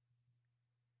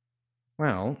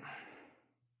 Well,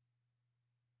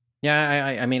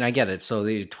 yeah, I mean, I get it. So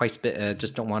they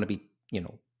just don't want to be,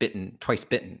 twice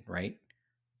bitten, right?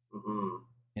 Mm-hmm.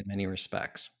 In many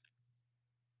respects.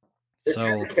 They're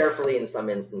so carefully in some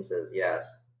instances, yes.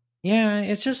 Yeah,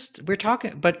 it's just we're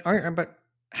talking, but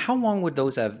how long would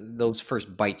those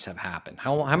first bites have happened?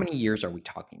 How many years are we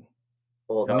talking?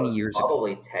 Well, how many years?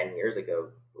 Probably 10 years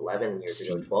ago, 11 years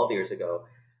ago, 12 years ago.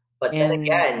 But then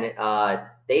again,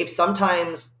 they've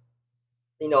sometimes,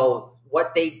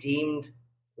 what they deemed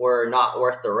were not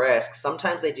worth the risk,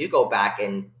 sometimes they do go back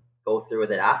and go through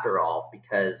with it after all,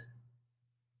 because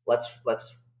let's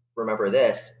remember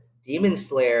this. Demon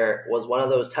Slayer was one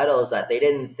of those titles that they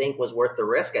didn't think was worth the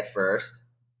risk at first.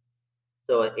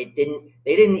 So they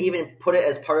didn't even put it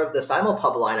as part of the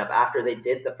simulpub lineup after they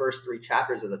did the first 3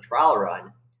 chapters of the trial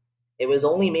run. It was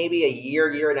only maybe a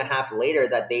year and a half later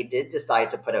that they did decide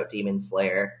to put out Demon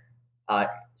Slayer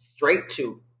straight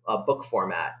to a book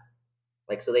format.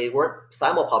 Like, so they weren't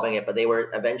simulpubbing it, but they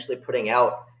were eventually putting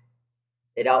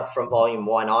it out from volume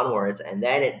 1 onwards, and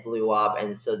then it blew up.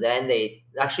 And so then I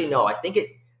think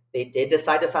they did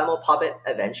decide to simulpub it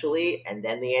eventually, and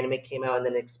then the anime came out and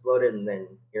then exploded, and then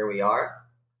here we are.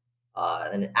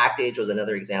 And Act Age was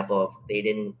another example of they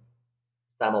didn't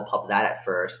simulpub that at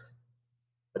first,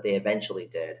 but they eventually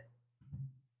did.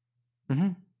 Mm-hmm.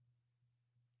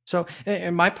 So,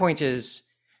 and my point is,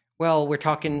 well, we're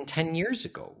talking 10 years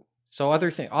ago. So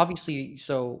other thing, obviously,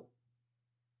 so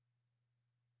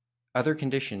other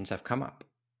conditions have come up.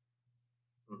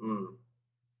 Mm-hmm.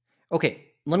 Okay,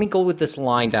 let me go with this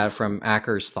line that from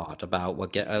Acker's thought about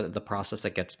what the process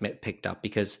that gets picked up,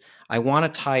 because I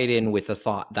want to tie it in with the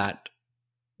thought that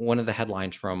one of the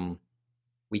headlines from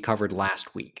we covered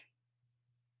last week.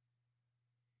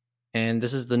 And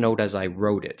this is the note as I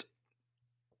wrote it.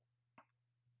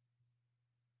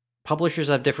 Publishers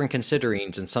have different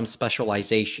considerings and some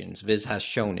specializations. Viz has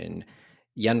shonen.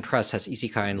 Yen Press has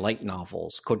isekai and light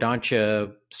novels.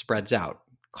 Kodansha spreads out,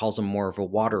 calls them more of a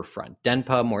waterfront.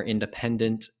 Denpa more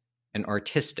independent and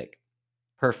artistic.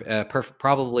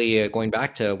 Probably going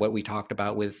back to what we talked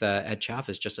about with Ed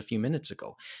Chaffis just a few minutes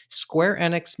ago. Square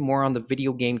Enix more on the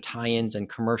video game tie-ins and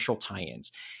commercial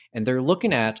tie-ins. And they're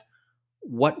looking at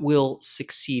what will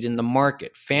succeed in the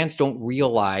market. Fans don't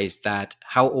realize that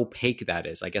how opaque that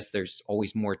is. I guess there's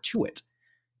always more to it.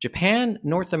 Japan,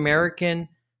 North American,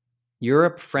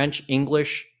 Europe, French,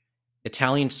 English,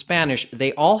 Italian, Spanish,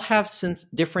 they all have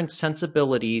different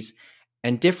sensibilities,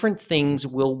 and different things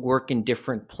will work in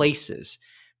different places.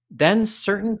 Then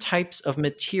certain types of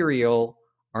material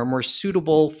are more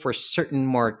suitable for certain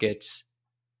markets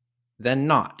than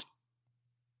not.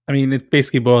 I mean, it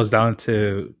basically boils down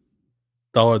to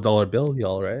dollar bill,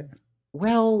 y'all, right?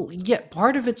 Well, yeah,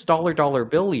 part of it's dollar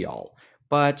bill, y'all.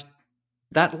 But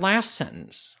that last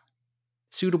sentence,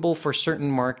 suitable for certain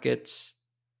markets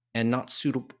and not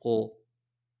suitable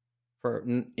for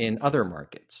in other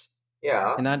markets.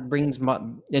 Yeah. And that brings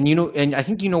and I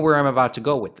think you know where I'm about to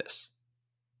go with this.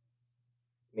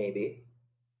 Maybe.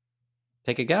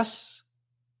 Take a guess?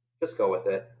 Just go with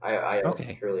it. I don't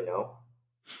okay. really know.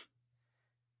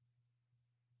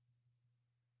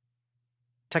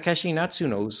 Takeshi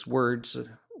Natsuno's words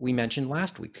we mentioned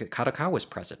last week, Kadokawa's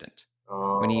president,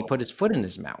 when he put his foot in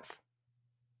his mouth.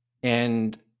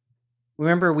 And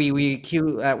remember, we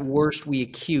at worst we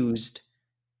accused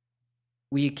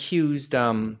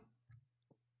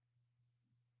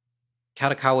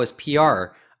Kadokawa's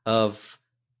PR of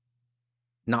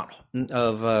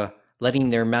letting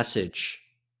their message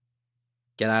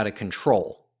get out of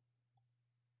control.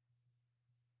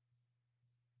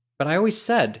 But I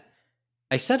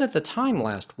said at the time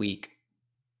last week,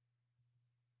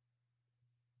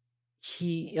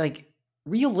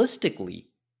 realistically,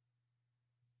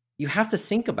 you have to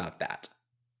think about that.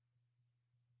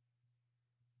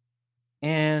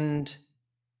 And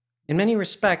in many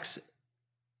respects,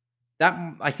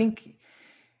 that I think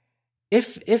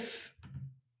if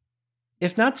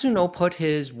Natsuno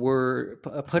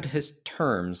put his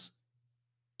terms,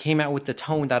 came out with the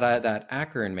tone that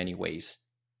Acker in many ways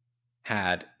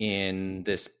had in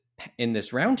this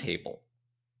roundtable,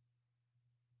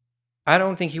 I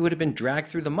don't think he would have been dragged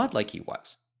through the mud like he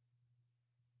was.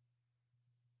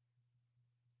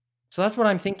 So that's what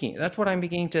I'm thinking. That's what I'm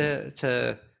beginning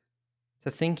to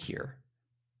think here.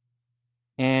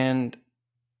 And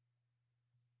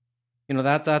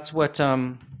that's what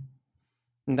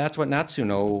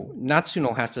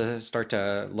Natsuno has to start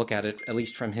to look at it, at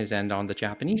least from his end on the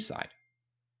Japanese side.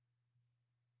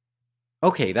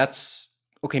 Okay,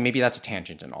 maybe that's a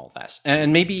tangent and all that.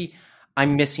 And maybe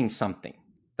I'm missing something.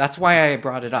 That's why I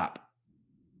brought it up.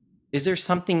 Is there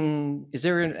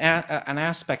an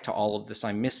aspect to all of this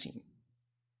I'm missing?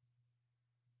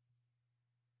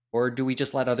 Or do we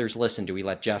just let others listen? Do we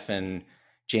let Jeff and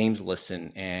James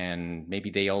listen, and maybe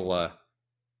they'll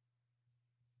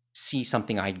see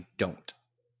something I don't?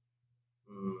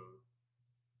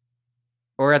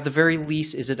 Or at the very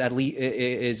least, is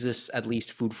this at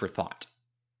least food for thought?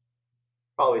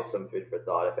 Probably some food for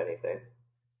thought, if anything.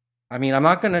 I mean, I'm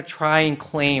not going to try and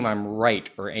claim I'm right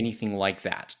or anything like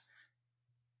that.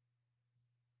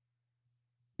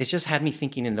 It's just had me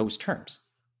thinking in those terms.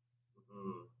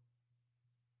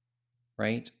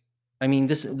 Right? I mean,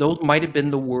 those might have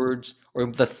been the words or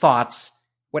the thoughts.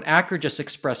 What Acker just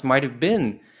expressed might have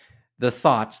been the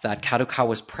thoughts that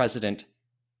Kadokawa's president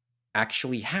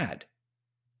actually had.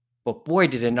 But boy,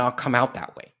 did it not come out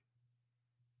that way.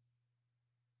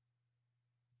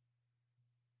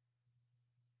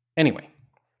 Anyway.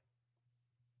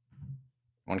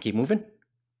 Want to keep moving?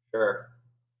 Sure.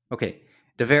 Okay.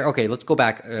 Okay, let's go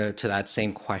back to that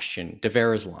same question.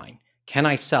 Devera's line. Can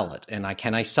I sell it? And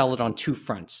can I sell it on two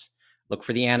fronts? Look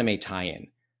for the anime tie-in.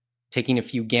 Taking a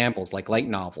few gambles like light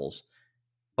novels.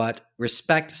 but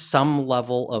respect some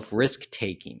level of risk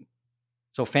taking.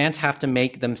 So fans have to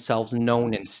make themselves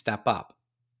known and step up.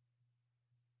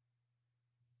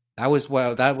 That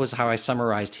was how I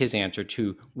summarized his answer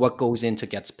to what goes into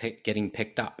getting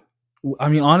picked up. I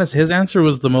mean, honest, his answer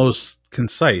was the most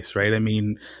concise, right? I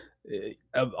mean,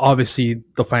 obviously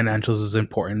the financials is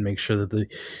important. Make sure that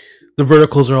the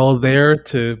verticals are all there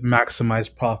to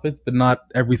maximize profits, but not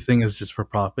everything is just for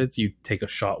profits. You take a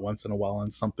shot once in a while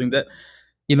on something that,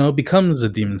 becomes a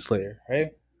Demon Slayer,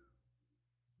 right?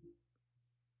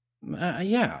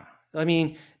 Yeah. I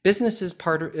mean, business is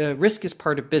risk is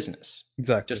part of business.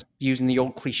 Exactly. Just using the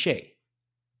old cliche.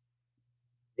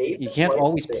 You can't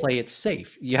always play it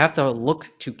safe. You have to look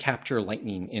to capture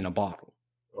lightning in a bottle,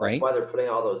 right? That's why they're putting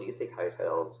all those isekai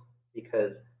titles,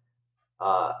 because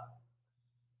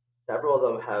several of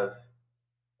them have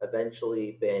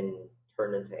eventually been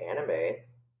turned into anime,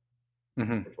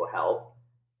 which will help.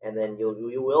 And then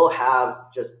you will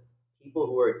have just people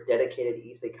who are dedicated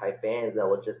isekai fans that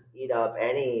will just eat up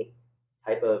any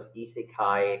type of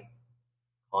isekai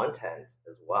content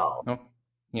as well. Oh,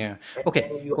 yeah. Okay.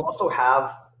 And you also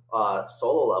have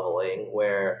solo leveling,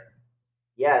 where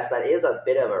yes, that is a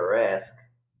bit of a risk,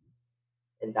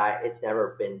 and that it's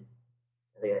never been.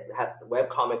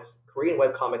 Korean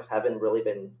webcomics haven't really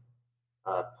been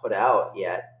put out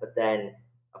yet. But then,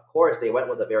 of course, they went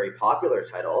with a very popular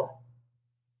title.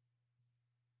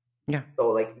 Yeah. So,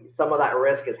 like, some of that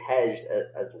risk is hedged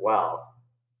as well.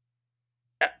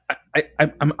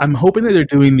 I'm hoping that they're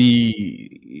doing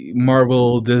the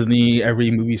Marvel, Disney,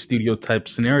 every movie studio type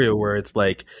scenario where it's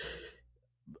like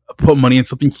put money in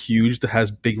something huge that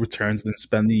has big returns and then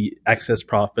spend the excess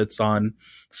profits on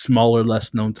smaller,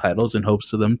 less known titles in hopes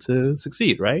for them to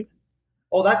succeed, right?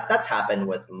 Oh, that's happened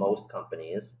with most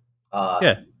companies.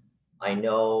 Yeah. I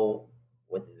know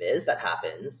with Viz that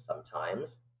happens sometimes.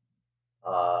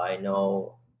 I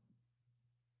know.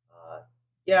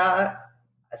 Yeah,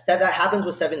 I said that happens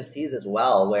with Seven Seas as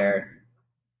well, where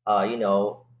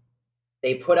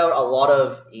they put out a lot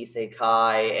of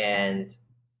isekai and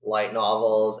light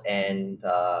novels and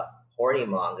horny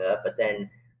manga, but then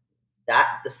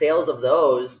the sales of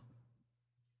those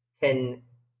can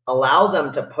allow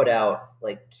them to put out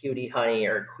like Cutie Honey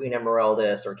or Queen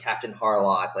Emeraldus or Captain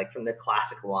Harlock, like from the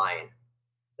classic line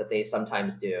that they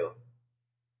sometimes do.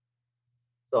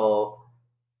 So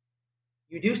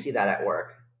you do see that at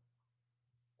work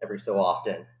every so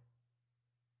often.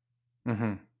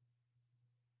 I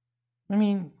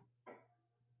mean,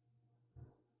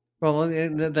 well,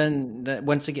 then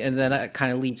once again, then that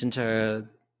kind of leads into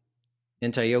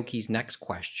Aoki's next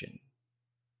question.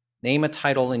 Name a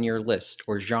title in your list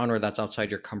or genre that's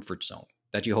outside your comfort zone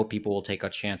that you hope people will take a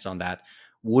chance on that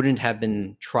wouldn't have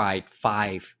been tried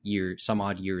 5 years, some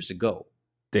odd years ago.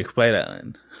 Dick Fight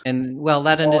Island. And well,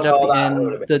 that ended up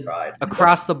in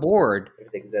across the board. It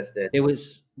existed.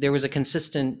 There was a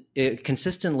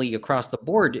consistently across the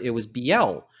board. It was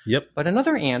BL. Yep. But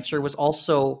another answer was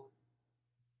also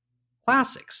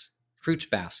classics, Fruits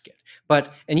Basket.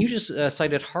 And you just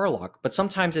cited Harlock. But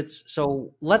sometimes it's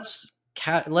so. Let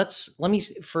me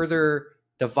further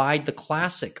divide the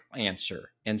classic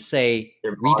answer and say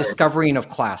rediscovering of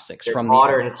classics from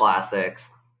modern classics.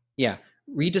 Yeah.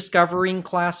 Rediscovering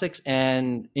classics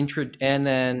and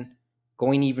then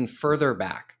going even further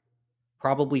back,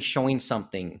 probably showing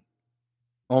something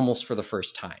almost for the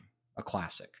first time, a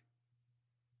classic.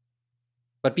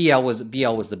 But BL was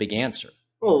the big answer.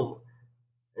 Well,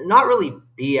 not really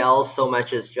BL so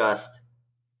much as just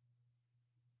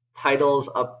titles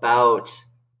about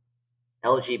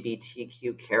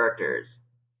LGBTQ characters.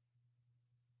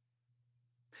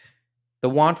 The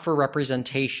want for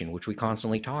representation, which we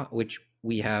constantly which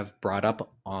we have brought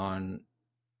up on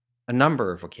a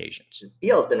number of occasions.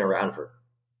 BL's been around for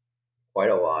quite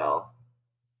a while.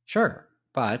 Sure,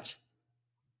 but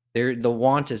the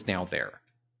want is now there.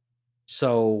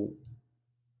 So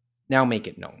now make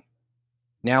it known.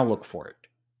 Now look for it.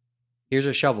 Here's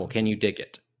a shovel. Can you dig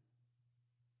it?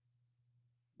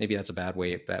 Maybe that's a bad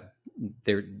way of that.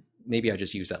 Maybe I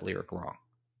just used that lyric wrong.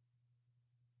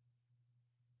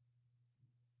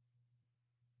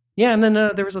 Yeah, and then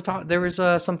there was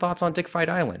some thoughts on Dick Fight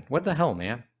Island. What the hell,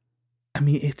 man? I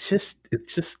mean, it's just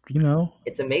it's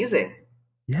amazing.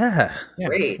 Yeah.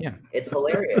 Great. Yeah. It's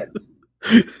hilarious.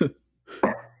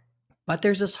 But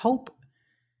there's this hope,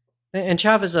 and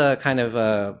Chavez kind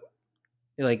of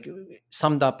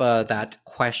summed up that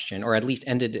question, or at least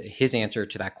ended his answer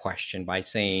to that question by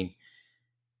saying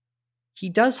he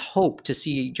does hope to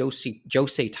see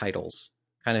Josei titles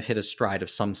kind of hit a stride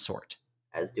of some sort.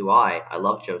 As do I. I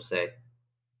love Josei.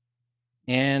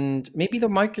 And maybe the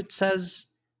market says,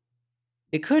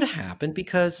 It could happen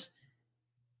because,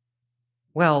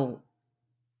 well,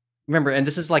 remember, and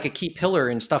this is like a key pillar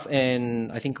and stuff.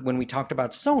 And I think when we talked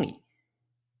about Sony,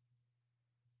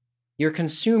 your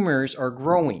consumers are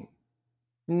growing,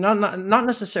 not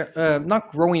necessarily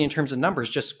not growing in terms of numbers,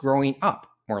 just growing up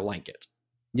more like it.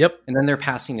 Yep. And then they're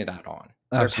passing it out on.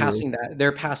 Absolutely.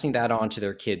 They're passing that on to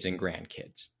their kids and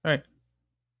grandkids. Right.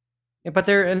 But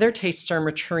their tastes are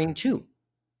maturing too.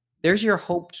 There's your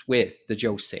hopes with the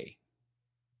Josei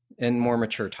and more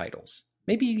mature titles.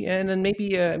 Maybe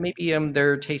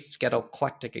their tastes get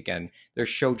eclectic again. There's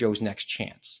Shoujo's next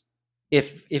chance.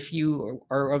 If you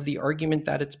are of the argument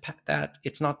that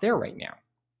it's not there right now.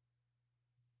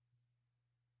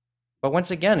 But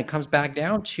once again, it comes back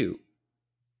down to,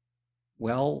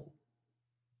 well,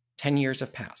 10 years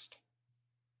have passed.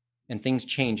 And things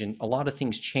change, and a lot of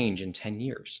things change in 10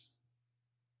 years.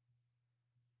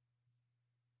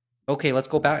 Okay, let's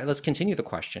go back. Let's continue the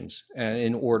questions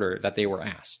in order that they were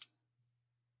asked.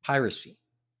 Piracy.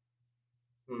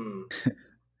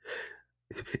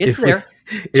 It's there.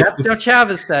 Jeff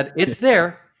Chavez said it's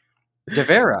there. De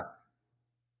Vera.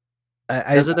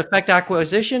 Does it affect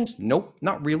acquisitions? Nope,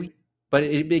 not really. But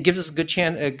it gives us a good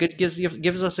chance.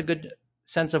 Gives us a good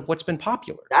sense of what's been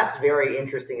popular. That's very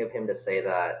interesting of him to say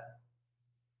that.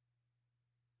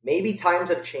 Maybe times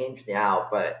have changed now,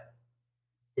 but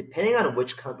depending on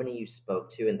which company you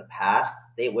spoke to in the past,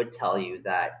 they would tell you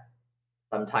that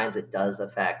sometimes it does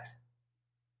affect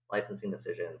licensing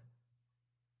decisions.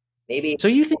 Maybe so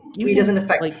you think it doesn't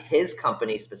affect his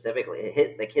company specifically,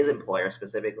 his employer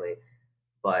specifically,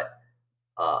 but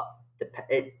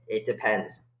it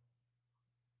depends.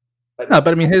 But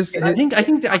I mean,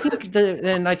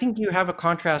 I think you have a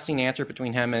contrasting answer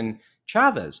between him and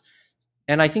Chavez,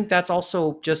 and I think that's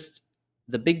also just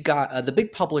the big guy, the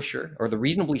big publisher or the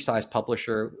reasonably sized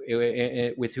publisher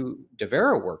with who De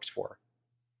Vera works for,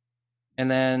 and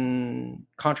then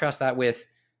contrast that with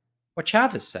what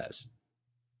Chavez says,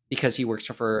 because he works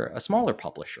for a smaller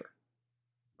publisher.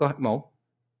 Go ahead, Mo.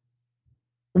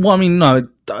 Well, I mean, no,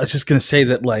 I was just gonna say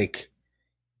that, like,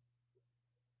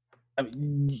 I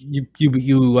mean,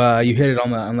 you hit it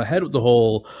on the head with the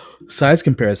whole size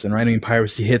comparison, right? I mean,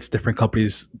 piracy hits different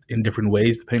companies in different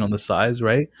ways depending on the size,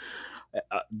 right?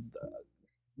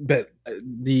 But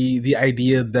the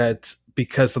idea that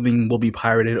because something will be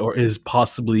pirated or is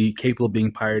possibly capable of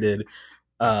being pirated,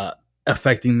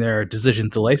 affecting their decision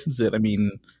to license it, I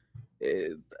mean,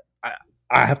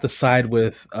 I have to side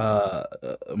with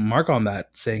Mark on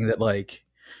that, saying that, like,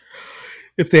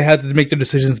 if they had to make their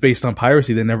decisions based on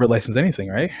piracy, they never license anything,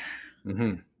 right?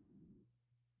 Mm-hmm.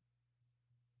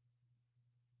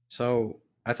 So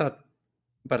I thought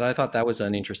that was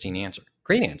an interesting answer.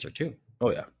 Great answer too.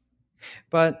 Oh yeah.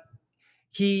 But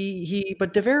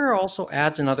but De Vera also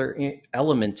adds another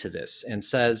element to this and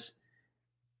says,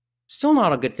 still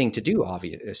not a good thing to do,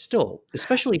 obviously, still,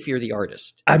 especially if you're the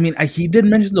artist. I mean, he did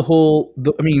mention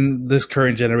this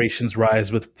current generation's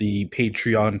rise with the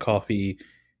Patreon coffee,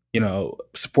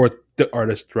 support the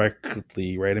artist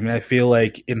directly, right? I mean, I feel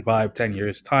like in 5-10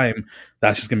 years time,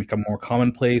 that's just going to become more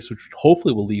commonplace, which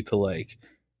hopefully will lead to, like,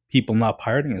 people not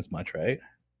pirating as much, right?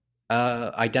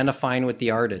 Identifying with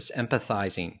the artist,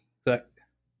 empathizing,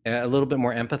 a little bit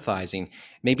more empathizing.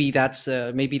 Maybe that's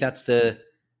the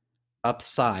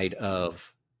upside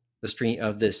of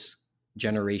this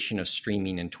generation of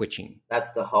streaming and twitching.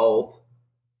 That's the hope.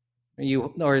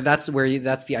 That's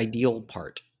the ideal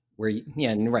part. Right,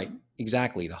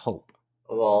 exactly, the hope.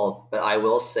 Well, but I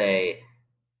will say,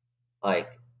 like,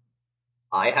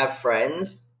 I have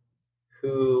friends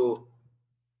who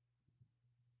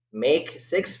make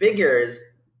 6 figures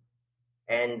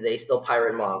and they still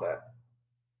pirate manga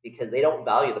because they don't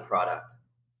value the product.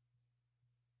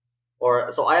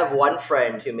 So I have one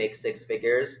friend who makes 6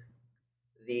 figures.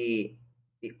 The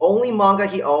only manga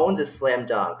he owns is Slam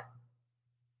Dunk,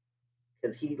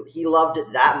 because he loved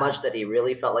it that much that he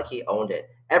really felt like he owned it.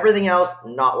 Everything else,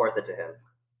 not worth it to him.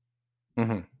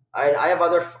 Mm-hmm. I have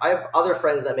other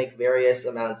friends that make various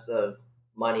amounts of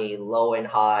money, low and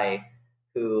high,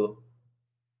 who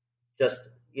just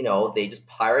they just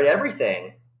pirate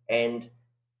everything. And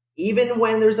even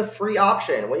when there's a free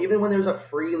option, even when there's a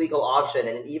free legal option,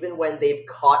 and even when they've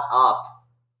caught up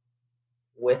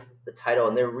with the title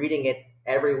and they're reading it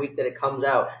every week that it comes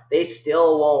out, they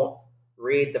still won't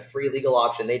read the free legal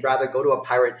option. They'd rather go to a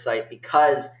pirate site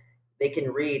because they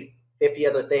can read 50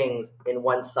 other things in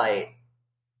one site.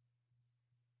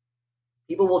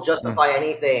 People will justify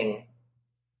anything.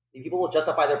 People will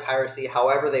justify their piracy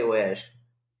however they wish.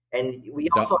 And we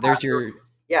also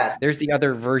Yes. There's the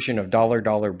other version of dollar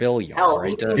bill,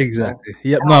 right? Exactly.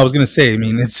 Yep. No, I was gonna say. I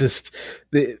mean, it's just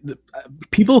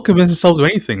people convince themselves of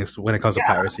anything when it comes to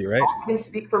piracy, right? I can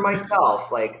speak for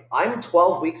myself. Like I'm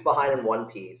 12 weeks behind in One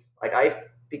Piece.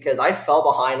 Because I fell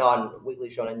behind on Weekly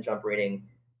Shonen Jump reading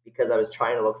because I was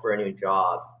trying to look for a new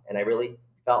job, and I really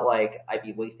felt like I'd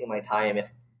be wasting my time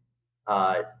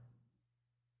uh,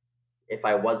 if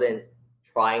I wasn't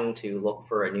trying to look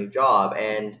for a new job.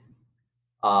 And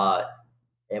uh,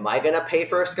 am I gonna pay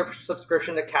for a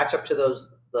subscription to catch up to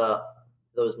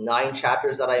those 9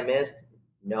 chapters that I missed?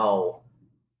 No.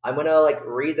 I'm gonna like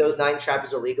read those 9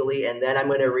 chapters illegally, and then I'm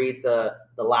gonna read the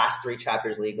last 3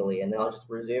 chapters legally, and then I'll just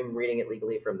resume reading it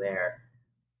legally from there.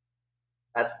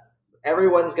 That's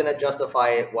everyone's gonna justify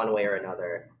it one way or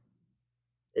another.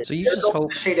 So you just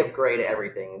hope a shade of gray to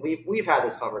everything. We've had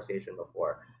this conversation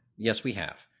before. Yes, we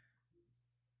have.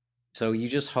 So you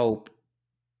just hope.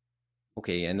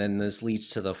 Okay, and then this leads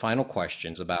to the final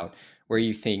questions about where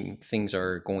you think things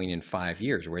are going in 5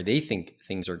 years, where they think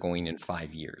things are going in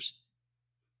 5 years.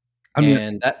 I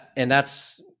mean, and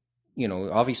that's, you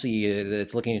know, obviously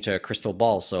it's looking into a crystal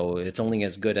ball, so it's only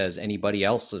as good as anybody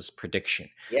else's prediction.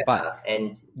 Yeah, but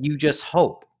and you just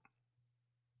hope,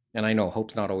 and I know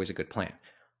hope's not always a good plan.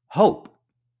 Hope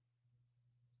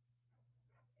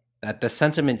that the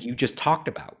sentiment you just talked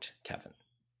about, Kevin,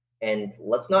 and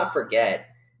let's not forget,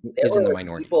 is in the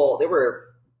minority.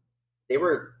 There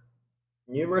were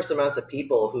numerous amounts of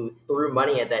people who threw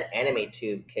money at that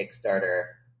AnimeTube Kickstarter.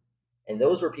 And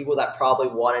those were people that probably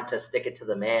wanted to stick it to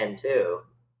the man too.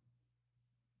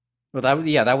 Well,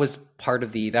 that was part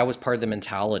of the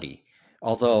mentality.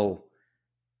 Although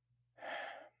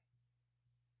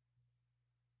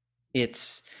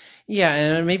it's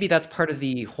and maybe that's part of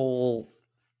the whole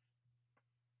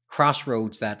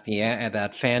crossroads that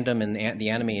that fandom and the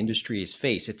anime industries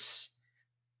face. It's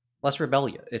less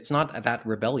rebellious. It's not that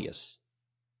rebellious.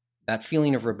 That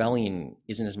feeling of rebellion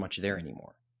isn't as much there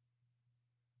anymore.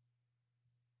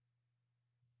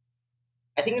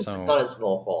 I think it's not as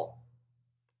vocal.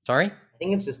 Sorry? I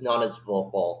think it's just not as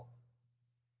vocal.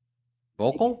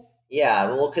 Vocal? Yeah,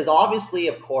 well, because obviously,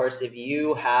 of course, if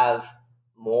you have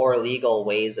more legal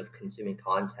ways of consuming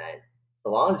content, so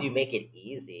long as you make it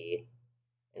easy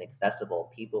and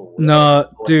accessible, people will. No,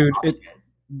 dude,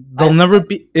 it'll never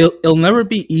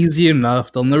be easy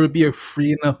enough. There'll never be a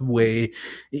free enough way.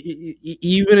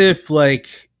 Even if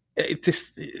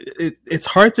it's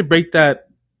hard to break that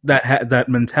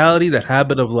mentality, that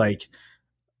habit of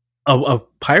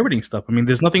of pirating stuff. I mean,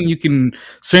 there's nothing you can.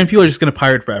 Certain people are just going to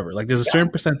pirate forever. Like, there's a certain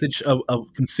percentage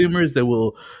of consumers that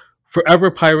will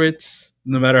forever pirate,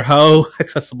 no matter how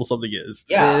accessible something is.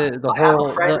 Yeah, I have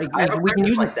a friend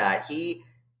like that. He,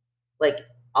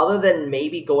 other than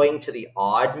maybe going to the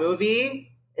odd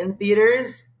movie in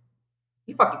theaters,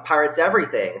 he fucking pirates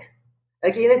everything.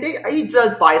 Like, he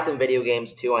does buy some video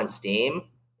games too on Steam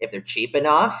if they're cheap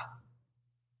enough.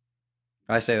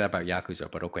 I say that about Yakuza,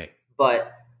 but okay.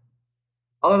 But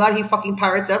other than that, he fucking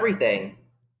pirates everything.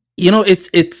 You know, it's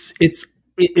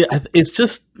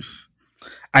just.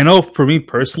 I know for me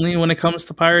personally, when it comes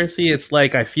to piracy, it's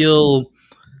like I feel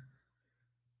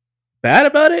bad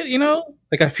about it. You know,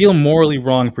 like I feel morally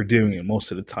wrong for doing it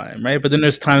most of the time, right? But then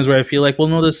there's times where I feel like, well,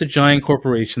 no, there's a giant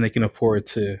corporation they can afford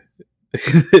to.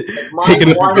 My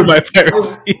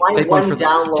one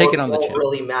download take it on won't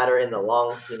really matter in the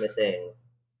long scheme of things.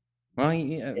 Well,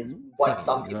 yeah,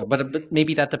 some people, but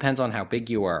maybe that depends on how big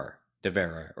you are, De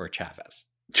Vera or Chavez.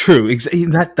 True, exactly.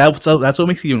 That's what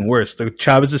makes it even worse. The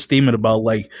Chavez's statement about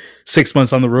 6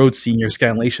 months on the road, seeing your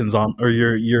scanlations on or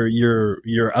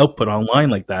your output online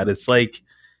like that. It's like,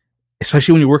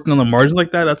 especially when you're working on the margin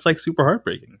like that, that's super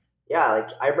heartbreaking. Yeah,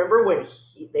 I remember when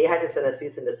they had to send a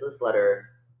cease and desist letter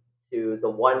to the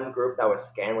one group that was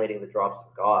scanlating the Drops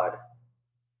of God,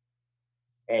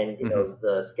 and you know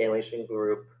the scanlation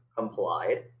group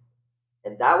complied,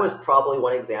 and that was probably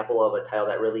one example of a title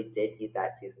that really did need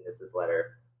that cease and desist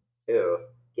letter too,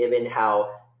 given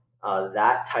how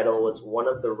that title was one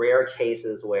of the rare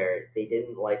cases where they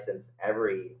didn't license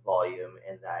every volume,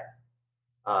 and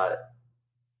that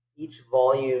each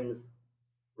volume's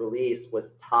release was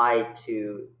tied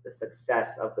to the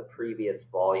success of the previous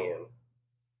volume.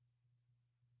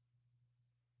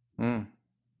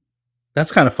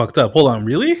 That's kind of fucked up. Hold on,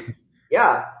 really?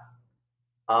 Yeah.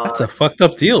 That's a fucked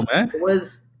up deal, man. It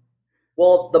was.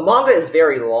 Well, the manga is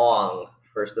very long,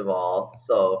 first of all,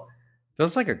 so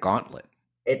feels like a gauntlet.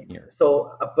 But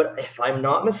if I'm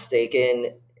not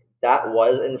mistaken, that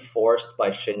was enforced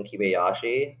by Shin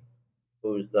Kibayashi,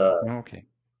 who's the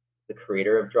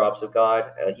creator of Drops of God.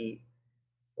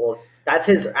 Well, that's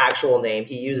his actual name.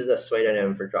 He uses a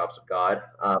pseudonym for Drops of God.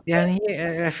 Yeah,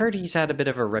 and I've heard he's had a bit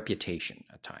of a reputation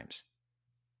at times.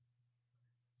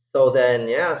 So then,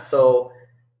 yeah, so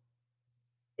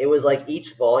it was like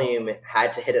each volume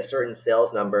had to hit a certain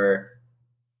sales number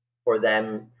for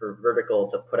Vertical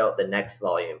to put out the next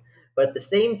volume. But at the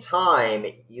same time,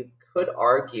 you could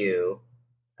argue,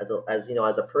 as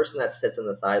a person that sits on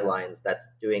the sidelines, that's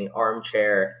doing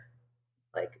armchair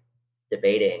like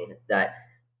debating, that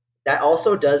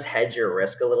also does hedge your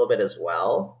risk a little bit as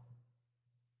well,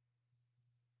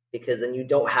 because then you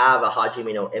don't have a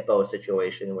Hajime no Ippo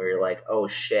situation where you're like, oh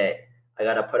shit, I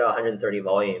gotta put out 130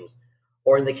 volumes.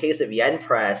 Or in the case of Yen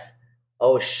Press,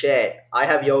 oh shit, I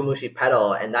have Yowamushi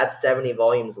Pedal and that's 70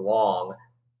 volumes long.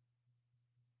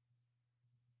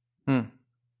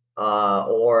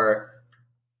 Or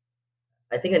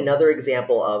I think another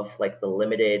example of like the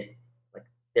limited, like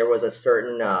there was a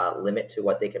certain limit to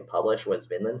what they can publish was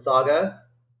Vinland Saga.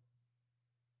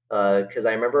 Because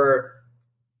I remember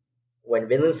when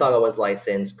Vinland Saga was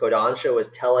licensed, Kodansha was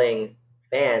telling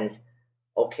fans,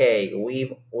 okay,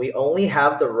 we only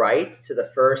have the rights to the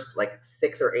first like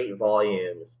 6 or 8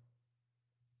 volumes.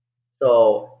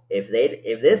 So if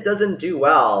this doesn't do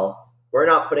well, we're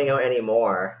not putting out any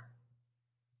more.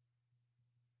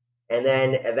 And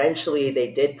then eventually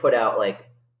they did put out like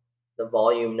the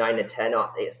volume 9 to 10,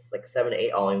 like 7 to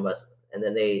 8 omnibus, and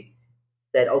then they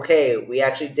said, okay, we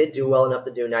actually did do well enough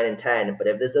to do 9 and 10, but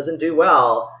if this doesn't do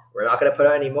well, we're not going to put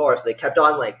out any more. So they kept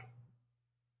on like,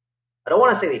 I don't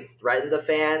want to say they threatened the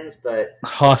fans, but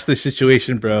hostage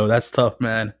situation, bro. That's tough,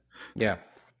 man. Yeah.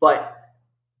 But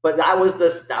that was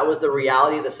the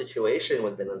reality of the situation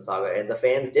with Vinland Saga, and the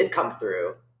fans did come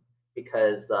through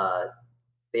because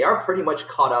they are pretty much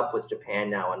caught up with Japan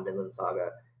now on Vinland Saga.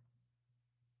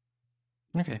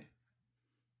 Okay.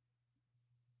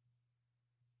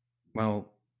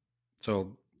 Well,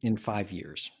 so in 5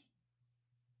 years.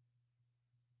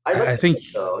 I think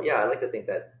so. Yeah, I like to think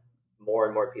that more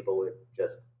and more people would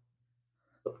just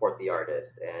support the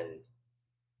artist and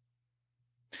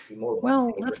be more.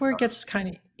 Well, that's where it gets kind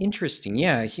of interesting.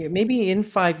 Yeah, maybe in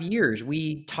 5 years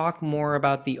we talk more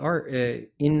about the art.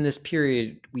 In this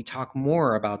period, we talk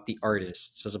more about the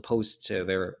artists as opposed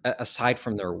to aside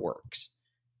from their works.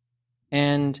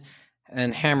 And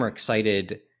Hamrick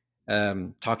cited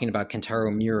talking about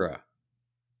Kentaro Miura.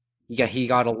 He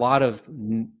got a lot of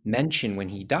mention when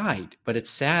he died, but it's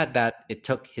sad that it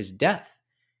took his death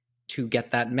to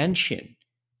get that mention,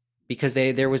 because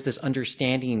there was this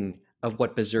understanding of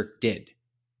what Berserk did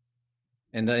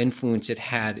and the influence it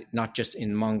had, not just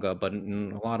in manga, but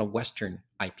in a lot of Western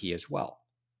IP as well.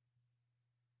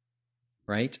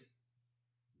 Right?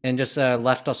 And just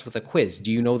left us with a quiz.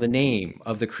 Do you know the name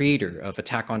of the creator of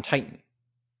Attack on Titan?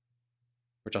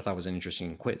 Which I thought was an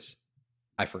interesting quiz.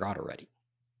 I forgot already.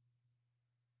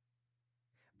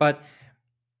 But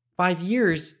 5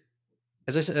 years,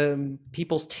 as I said,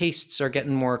 people's tastes are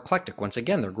getting more eclectic. Once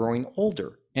again, they're growing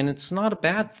older, and it's not a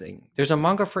bad thing. There's a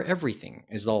manga for everything,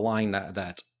 is the line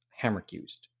that Hamrick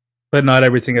used. But not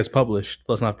everything is published.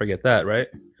 Let's not forget that, right?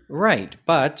 Right,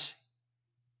 but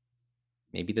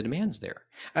maybe the demand's there.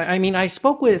 I mean, I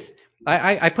spoke with,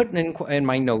 I put in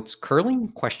my notes,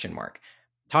 curling ?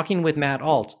 Talking with Matt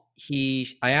Alt, I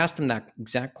asked him that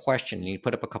exact question, and he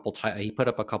put up a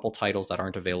couple titles that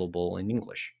aren't available in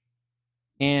English,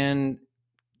 and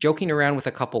joking around with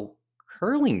a couple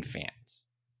curling fans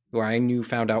who I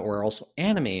found out were also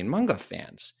anime and manga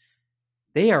fans.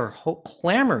 They are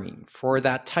clamoring for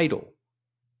that title.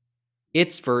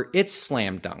 It's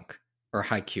Slam Dunk or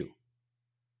Haikyuu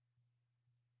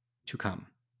to come,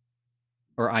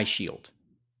 or Eye Shield.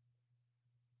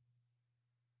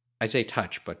 I say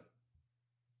touch, but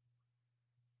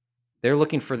they're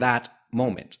looking for that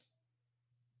moment,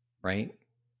 right?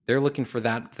 They're looking for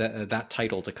that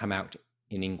title to come out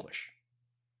in English.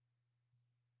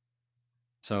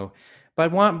 So,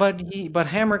 but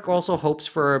Hamrick also hopes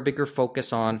for a bigger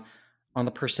focus on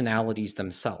the personalities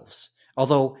themselves.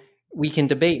 Although we can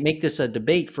make this a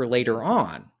debate for later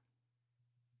on.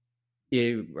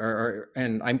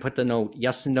 And I put the note,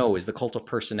 yes and no, is the cult of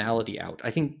personality out? I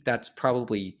think that's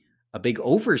probably a big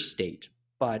overstate,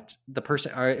 but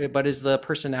is the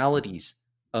personalities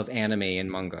of anime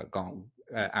and manga gone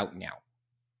out now?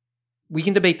 We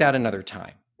can debate that another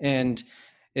time. And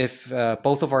if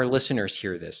both of our listeners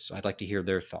hear this, I'd like to hear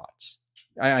their thoughts.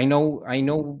 I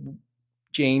know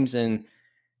James and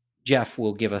Jeff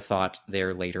will give a thought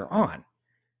there later on.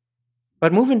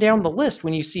 But moving down the list,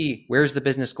 when you see where's the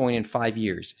business going in 5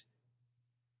 years,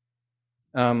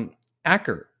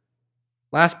 Acker,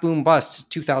 Last boom bust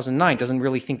 2009 doesn't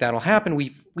really think that'll happen.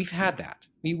 We've had that.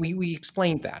 We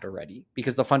explained that already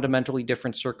because the fundamentally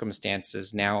different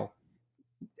circumstances now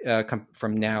come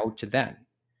from now to then.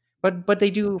 But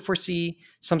they do foresee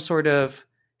some sort of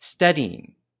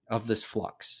steadying of this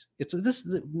flux. It's this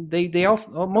they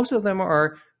all most of them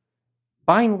are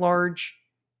by and large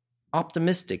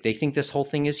optimistic. They think this whole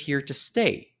thing is here to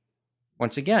stay.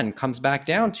 Once again, comes back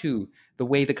down to the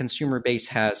way the consumer base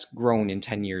has grown in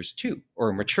 10 years too,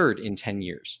 or matured in 10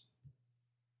 years.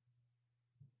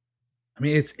 I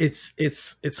mean,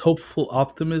 it's hopeful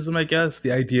optimism, I guess.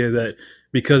 The idea that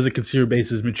because the consumer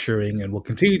base is maturing and will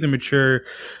continue to mature,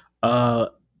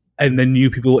 and then new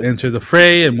people will enter the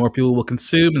fray, and more people will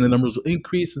consume, and the numbers will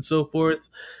increase, and so forth.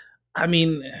 I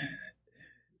mean,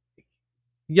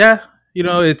 yeah,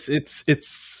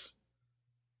 it's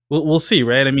we'll see,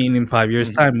 right? I mean, in 5 years'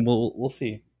 time, we'll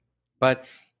see. But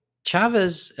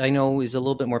Chavez, I know, is a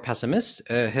little bit more pessimist,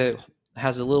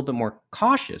 has a little bit more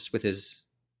cautious with his,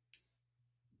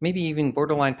 maybe even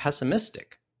borderline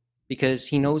pessimistic, because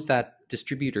he knows that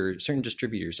certain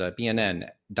distributors, BNN,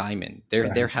 Diamond,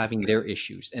 they're having their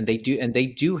issues, and they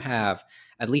do have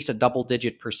at least a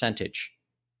double-digit percentage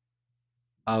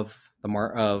of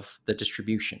the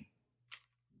distribution,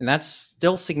 and that's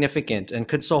still significant and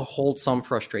could still hold some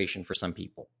frustration for some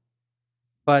people.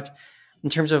 But in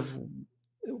terms of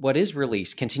what is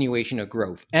released, continuation of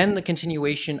growth, and the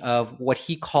continuation of what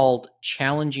he called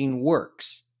challenging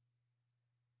works.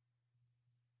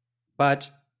 But,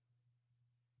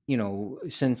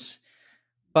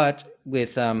 but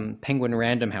with Penguin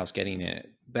Random House getting a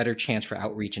better chance for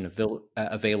outreach and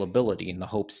availability in the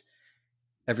hopes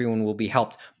everyone will be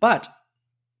helped. But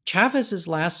Chavez's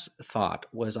last thought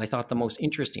was, I thought, the most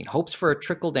interesting. Hopes for a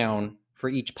trickle down for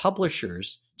each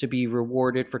publishers to be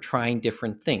rewarded for trying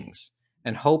different things,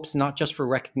 and hopes not just for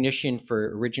recognition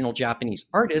for original Japanese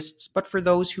artists, but for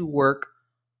those who work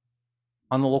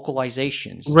on the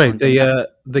localizations. Right, the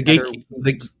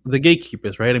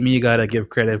gatekeepers, right? I mean, you gotta give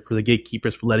credit for the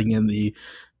gatekeepers for letting in the,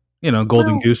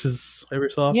 golden gooses every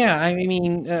so often. Yeah, I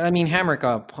mean,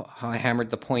 Hamrick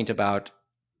hammered the point about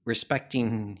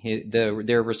respecting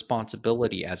their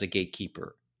responsibility as a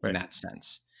gatekeeper in that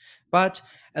sense. But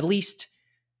at least,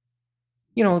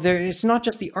 it's not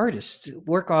just the artists.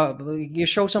 You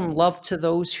show some love to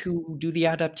those who do the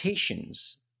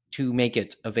adaptations to make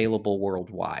it available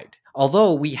worldwide.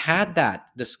 Although we had that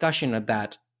discussion of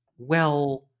that,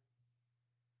 well,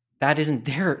 that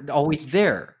isn't always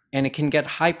there, and it can get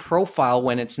high profile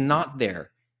when it's not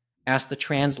there. Ask the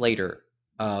translator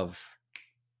of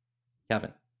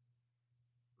Kevin.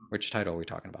 Which title are we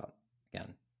talking about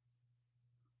again?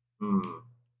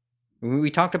 We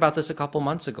talked about this a couple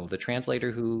months ago. The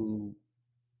translator who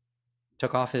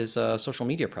took off his social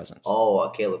media presence. Oh,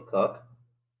 Caleb Cook.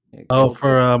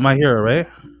 For My Hero, right?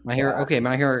 My Hero. Okay,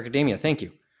 My Hero Academia. Thank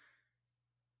you.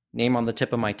 Name on the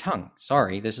tip of my tongue.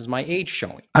 Sorry, this is my age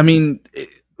showing. I mean,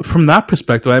 from that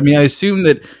perspective, I assume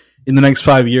that in the next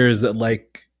 5 years that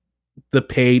the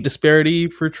pay disparity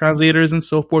for translators and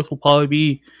so forth will probably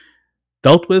be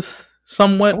dealt with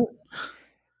somewhat.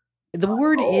 The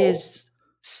word is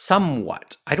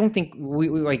somewhat. I don't think we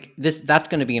like this. That's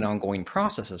going to be an ongoing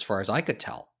process, as far as I could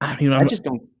tell. I mean, I just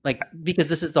don't because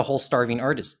this is the whole starving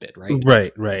artist bit,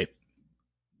 right? Right.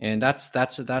 And that's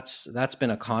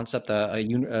been a concept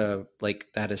that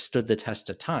has stood the test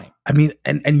of time. I mean,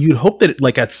 and you'd hope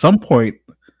that at some point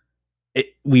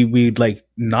we'd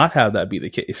not have that be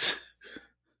the case.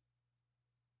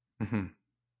 Mm-hmm.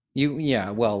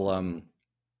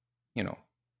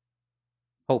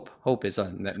 Hope is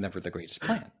never the greatest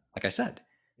plan, like I said.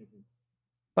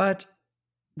 But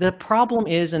the problem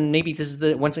is, and maybe this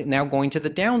is now going to the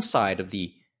downside of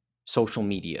the social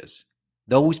medias,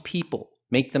 those people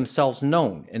make themselves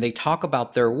known and they talk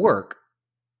about their work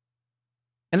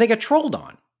and they get trolled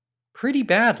on pretty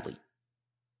badly.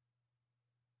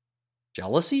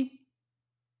 Jealousy?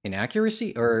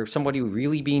 Inaccuracy? Or somebody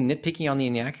really being nitpicky on the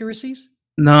inaccuracies?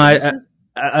 No,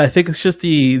 I think it's just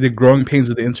the growing pains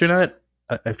of the internet.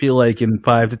 I feel like in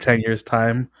 5 to 10 years'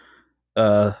 time,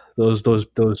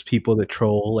 those people that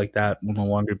troll like that will no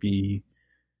longer be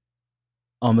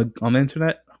on the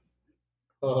internet.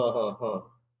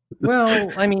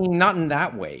 Well, I mean, not in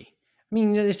that way. I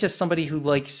mean, it's just somebody who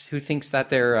thinks that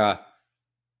they're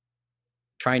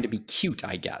trying to be cute,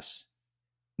 I guess.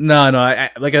 No, I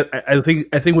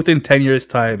think within 10 years'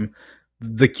 time,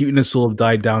 the cuteness will have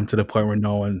died down to the point where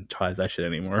no one tries that shit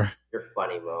anymore. You're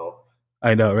funny, Mo.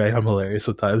 I know, right? I'm hilarious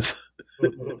sometimes.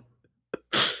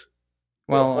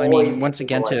 Well, I mean, once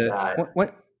again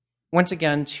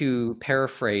to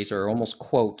paraphrase or almost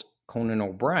quote Conan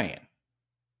O'Brien,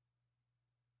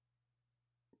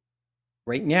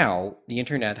 right now, the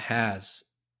internet has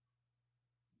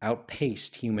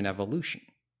outpaced human evolution.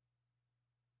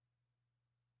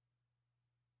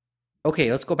 Okay,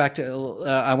 let's go back to.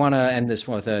 I want to end this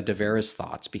with Devera's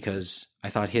thoughts because I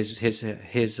thought his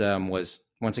was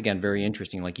once again very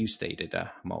interesting, like you stated,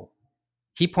 Mo.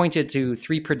 He pointed to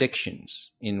 3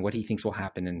 predictions in what he thinks will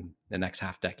happen in the next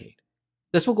half decade.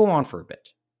 This will go on for a bit.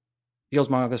 He feels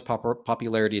manga's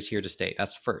popularity is here to stay.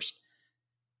 That's first.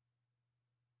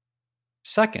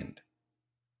 Second,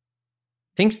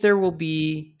 thinks there will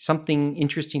be something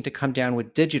interesting to come down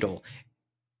with digital,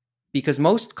 because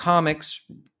most comics,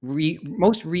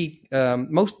 most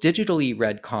digitally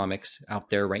read comics out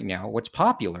there right now, what's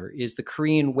popular is the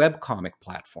Korean webcomic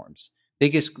platforms.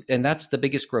 And that's the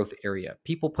biggest growth area.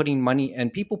 People put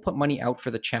money out for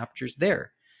the chapters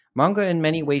there. Manga in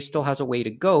many ways still has a way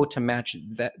to go to match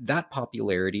that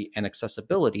popularity and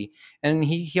accessibility, and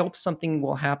he hopes something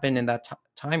will happen in that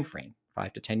time frame,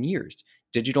 5 to 10 years.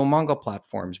 Digital manga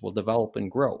platforms will develop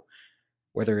and grow,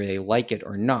 whether they like it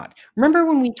or not. Remember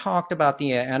when we talked about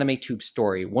the AnimeTube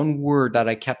story, one word that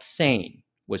I kept saying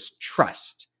was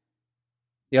trust.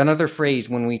 The another phrase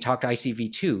when we talked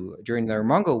ICV2 during their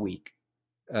manga week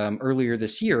earlier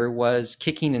this year was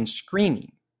kicking and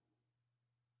screaming.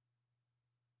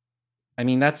 I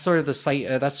mean, that's sort of the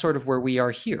site. That's sort of where we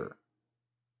are here.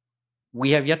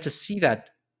 We have yet to see that,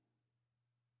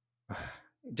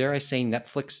 dare I say,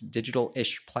 Netflix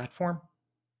digital-ish platform.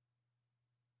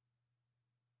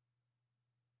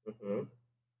 Mm-hmm.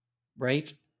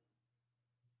 Right?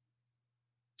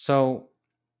 So,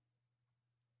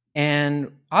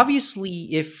 and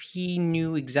obviously, if he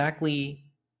knew exactly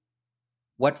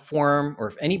what form, or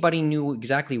if anybody knew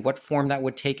exactly what form that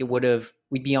would take,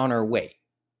 we'd be on our way.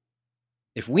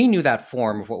 If we knew that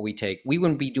form of what we take, we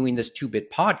wouldn't be doing this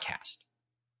 2-bit podcast.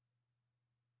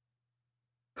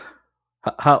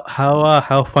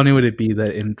 How funny would it be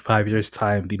that in 5 years'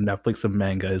 time, the Netflix of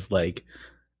manga is like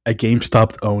a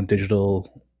GameStop owned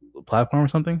digital platform or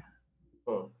something?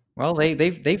 Well,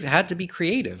 they've had to be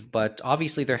creative, but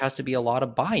obviously there has to be a lot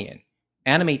of buy-in.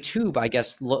 AnimeTube, I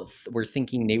guess, were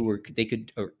thinking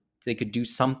they could do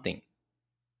something,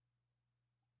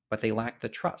 but they lacked the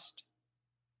trust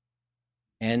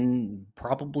and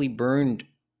probably burned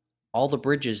all the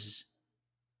bridges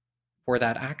for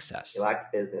that access. They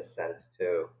lacked business sense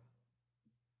too.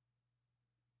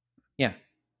 Yeah.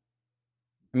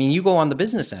 I mean, you go on the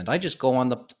business end. I just go on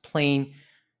the plain,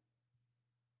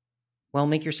 well,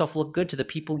 make yourself look good to the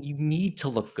people you need to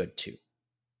look good to.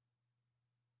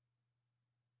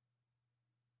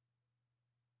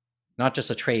 Not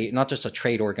just a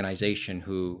trade organization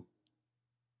who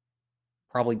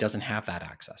probably doesn't have that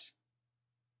access.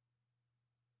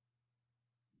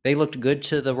 They looked good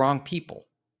to the wrong people,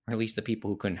 or at least the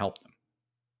people who couldn't help them.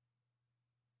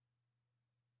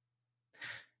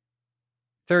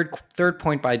 Third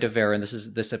point by Devera, and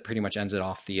this pretty much ends it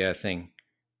off the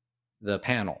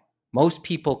panel. Most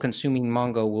people consuming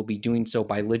manga will be doing so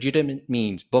by legitimate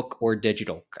means, book or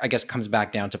digital. I guess comes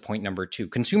back down to point number 2.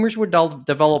 Consumers would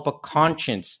develop a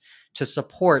conscience to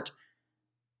support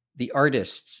the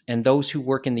artists and those who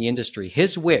work in the industry.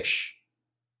 His wish,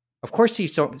 of course,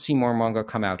 see more manga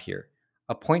come out here.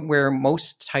 A point where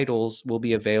most titles will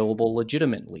be available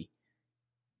legitimately,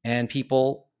 and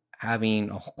people having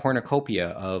a cornucopia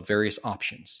of various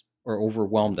options, or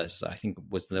overwhelmed, as I think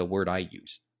was the word I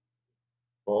used.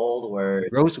 Bold word.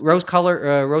 Rose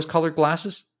colored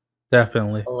glasses.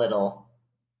 Definitely. A little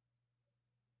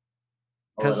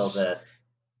bit.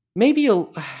 Maybe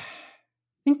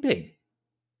think big.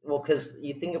 Well, because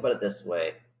you think about it this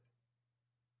way,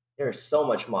 there's so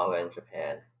much manga in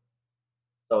Japan,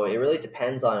 so it really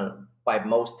depends on, by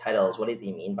most titles, what does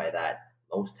he mean by that?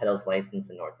 Most titles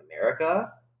licensed in North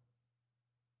America,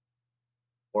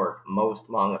 or most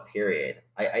manga period?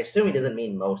 I assume he doesn't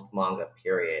mean most manga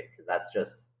period, because that's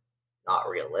just not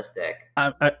realistic.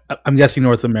 I'm guessing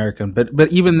North American,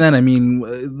 but even then, I mean,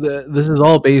 this is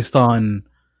all based on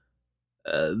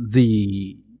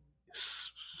the.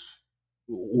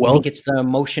 Well, I think it's the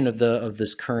motion of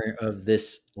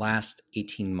this last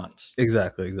 18 months.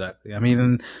 Exactly. I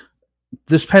mean,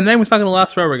 this pandemic's not going to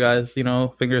last forever, guys. You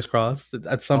know, fingers crossed.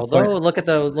 At some point, look at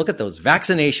those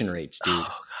vaccination rates, dude. Oh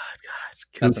God.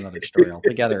 That's another story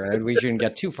altogether. We shouldn't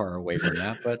get too far away from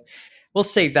that, but we'll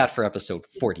save that for episode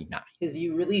 49. Because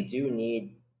you really do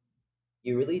need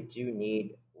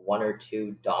 1 or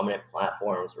 2 dominant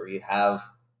platforms where you have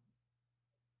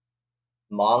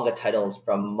manga titles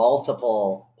from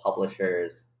multiple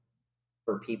publishers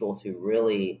for people to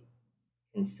really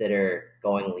consider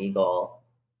going legal.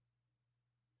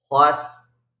 Plus,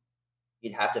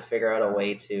 you'd have to figure out a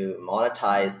way to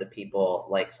monetize the people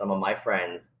like some of my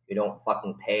friends who don't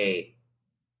fucking pay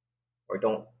or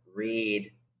don't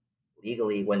read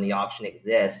legally when the option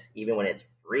exists, even when it's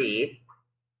free.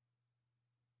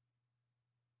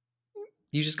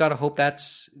 You just got to hope that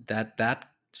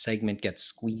segment gets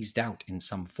squeezed out in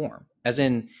some form, as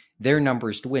in their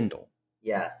numbers dwindle.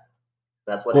 Yes,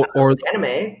 that's what happens with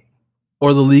anime.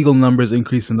 Or the legal numbers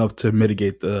increase enough to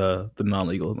mitigate the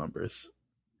non-legal numbers.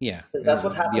 Yeah, that's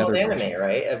what happened with anime,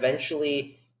 right?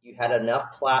 Eventually, you had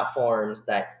enough platforms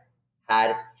that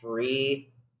had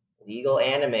free legal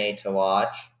anime to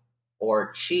watch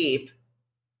or cheap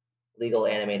legal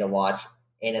anime to watch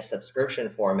in a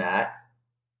subscription format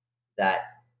that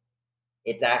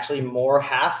it's actually more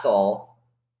hassle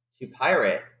to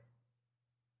pirate.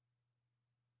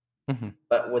 Mm-hmm.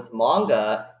 But with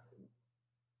manga,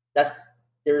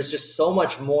 there's just so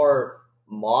much more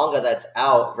manga that's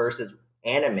out versus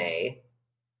anime.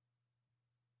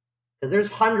 Because there's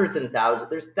hundreds and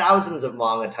there's thousands of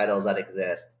manga titles that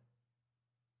exist.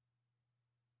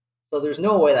 So there's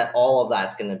no way that all of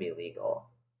that's going to be legal.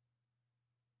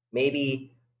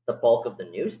 Maybe the bulk of the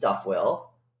new stuff will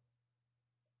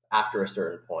after a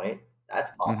certain point.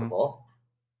 That's possible.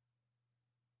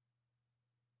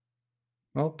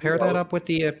 Well, pair that up with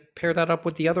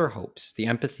the other hopes, the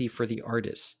empathy for the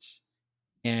artists,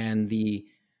 and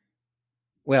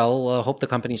hope the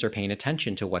companies are paying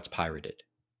attention to what's pirated,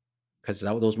 because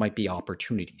those might be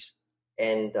opportunities.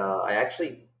 And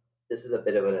this is a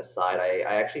bit of an aside. I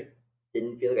actually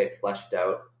didn't feel like I fleshed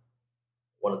out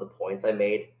one of the points I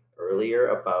made earlier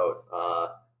about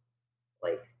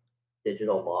like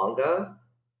digital manga,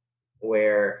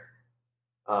 where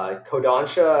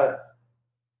Kodansha.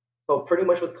 So pretty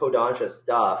much with Kodansha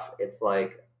stuff, it's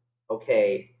like,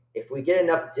 okay, if we get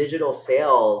enough digital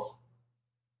sales,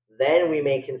 then we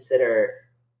may consider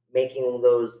making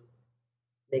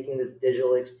this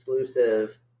digital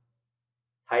exclusive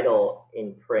title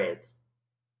in print.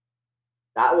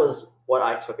 That was what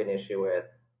I took an issue with,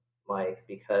 Mike,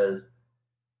 because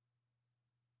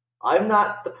I'm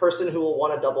not the person who will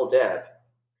want to double dip,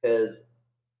 because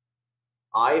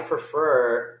I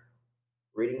prefer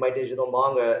reading my digital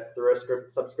manga through a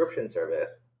subscription service.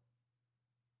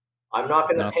 I'm not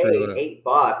going to pay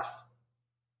 $8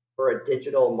 for a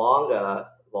digital manga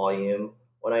volume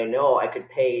when I know I could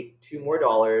pay $2 more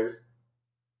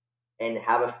and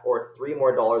or $3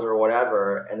 more or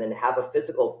whatever, and then have a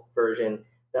physical version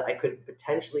that I could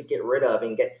potentially get rid of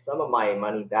and get some of my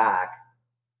money back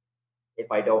if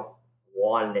I don't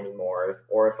want it anymore,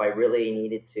 or if I really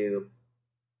needed to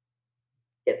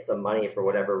get some money for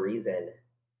whatever reason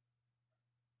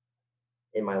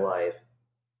in my life.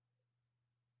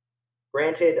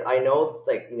 Granted, I know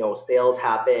sales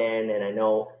happen, and I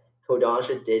know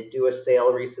Kodansha did do a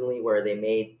sale recently where they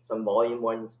made some volume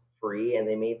 1s free and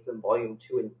they made some volume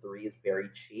 2 and 3s very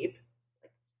cheap,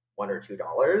 like $1 or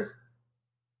 $2.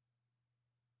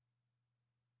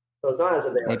 So it's not as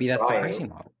if maybe that's the pricing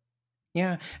model.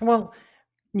 Yeah, well,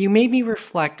 you made me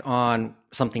reflect on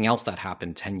something else that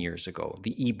happened 10 years ago,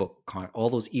 the ebook, all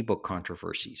those ebook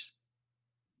controversies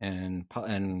and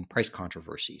price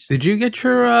controversies. Did you get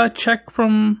your check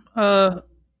from, I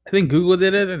think Google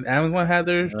did it and Amazon had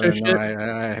their shit? No,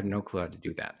 I have no clue how to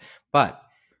do that. But,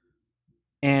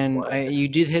 you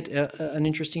did hit an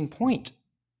interesting point.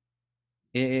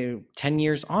 10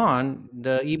 years on,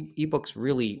 the ebooks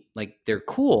really, they're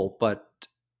cool, but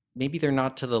maybe they're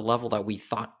not to the level that we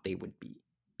thought they would be,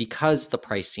 because the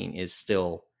pricing is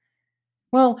still,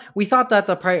 we thought that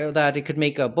that it could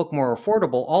make a book more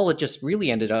affordable. All it just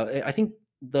really ended up, I think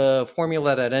the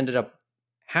formula that ended up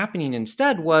happening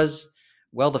instead was,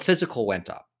 the physical went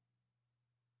up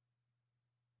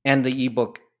and the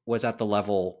ebook was at the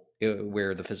level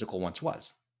where the physical once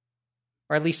was,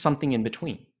 or at least something in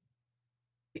between.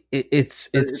 It's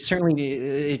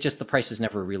certainly just the price is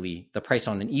never really, the price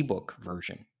on an ebook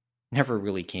version never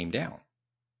really came down.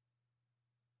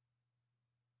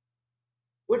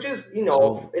 Which is,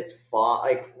 it's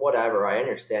fine, whatever. I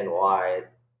understand why.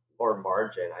 More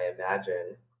margin, I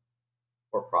imagine.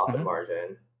 More profit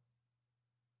margin.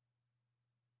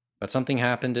 But something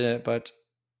happened to it, but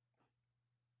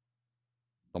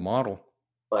the model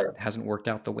hasn't worked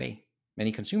out the way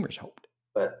many consumers hoped.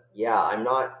 But yeah, I'm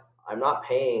not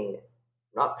paying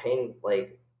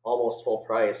like almost full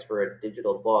price for a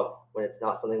digital book when it's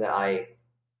not something that I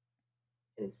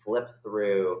can flip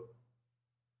through.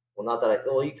 Well, not that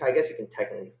I guess you can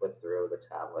technically flip through the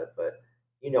tablet, but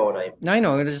you know what I mean. I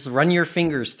know, just run your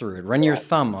fingers through it, run your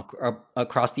thumb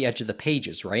across the edge of the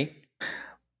pages, right?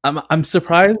 I'm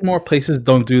surprised more places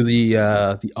don't do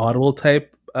the Audible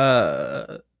type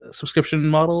subscription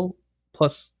model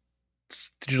plus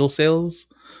digital sales.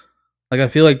 Like I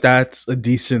feel like that's a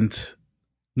decent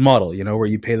model, where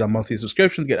you pay that monthly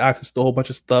subscription to get access to a whole bunch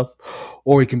of stuff,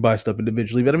 or you can buy stuff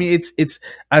individually. But I mean, it's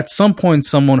at some point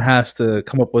someone has to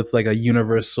come up with like a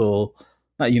universal,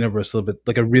 not universal, but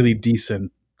like a really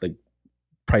decent like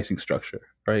pricing structure,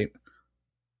 right?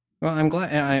 Well, I'm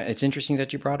glad. It's interesting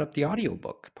that you brought up the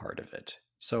audiobook part of it.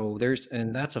 So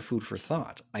and that's a food for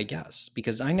thought, I guess,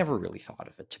 because I never really thought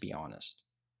of it, to be honest.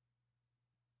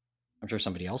 I'm sure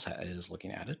somebody else is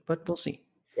looking at it, but we'll see.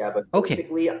 Yeah, but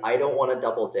basically, I don't want to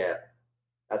double dip.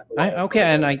 That's okay,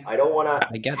 and I don't want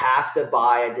to have to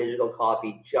buy a digital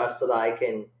copy just so that I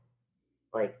can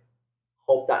like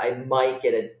hope that I might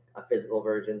get a physical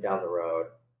version down the road.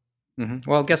 Mm-hmm.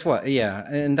 Well, guess what? Yeah,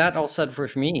 and that all said for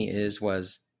me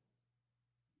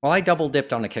well, I double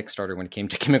dipped on a Kickstarter when it came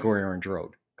to Kimagure Orange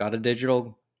Road. Got a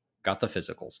digital, got the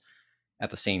physicals at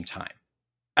the same time.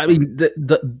 I mean,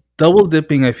 the double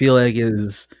dipping, I feel like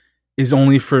is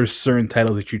only for certain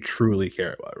titles that you truly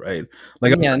care about, right?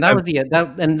 Like, yeah, and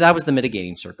that was the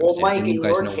mitigating circumstance. Well, Mike, in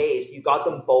your case, you got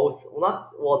them both. It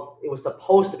was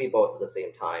supposed to be both at the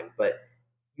same time, but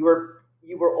you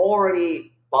were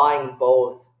already buying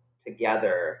both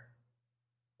together.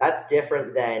 That's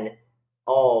different than,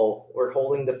 oh, we're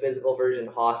holding the physical version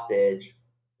hostage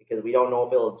because we don't know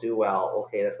if it'll do well.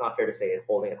 Okay, that's not fair to say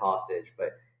holding it hostage,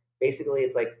 but basically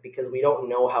it's like because we don't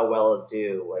know how well it'll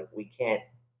do, like we can't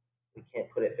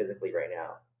put it physically right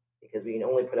now because we can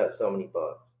only put out so many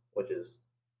books, which is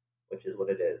what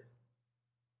it is.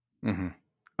 Mm-hmm.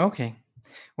 Okay.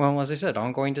 Well, as I said,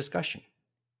 ongoing discussion.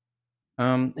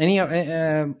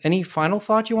 Any final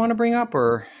thought you want to bring up,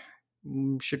 or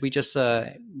should we just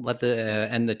let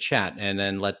end the chat and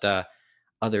then let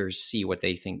others see what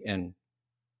they think and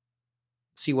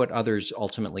see what others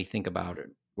ultimately think about it,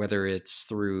 whether it's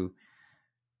through,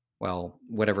 well,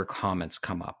 whatever comments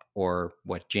come up or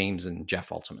what James and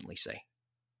Jeff ultimately say?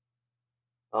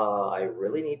 I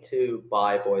really need to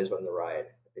buy Boys Run the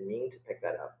Riot. I've been meaning to pick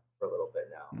that up for a little bit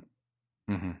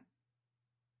now. Mm-hmm.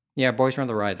 Yeah, Boys Run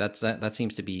the Riot. That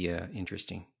seems to be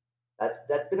interesting.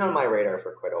 That's been on my radar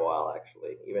for quite a while,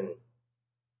 actually, even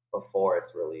before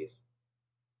its release.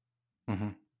 Mm-hmm.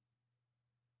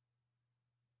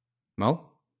 Mo?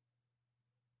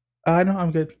 No,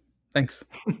 I'm good. Thanks.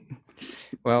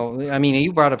 Well, I mean,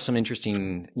 you brought up some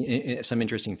interesting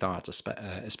thoughts,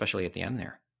 especially at the end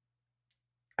there.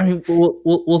 I mean,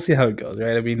 we'll see how it goes,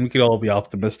 right? I mean, we could all be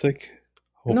optimistic.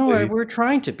 Hopefully. No, we're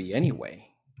trying to be anyway.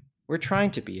 We're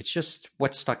trying to be. It's just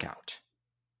what stuck out.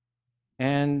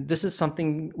 And this is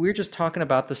something we're just talking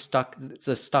about the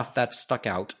stuff that stuck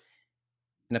out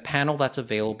in a panel that's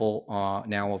available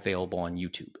now available on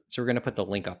YouTube. So we're going to put the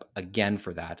link up again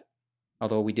for that,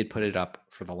 although we did put it up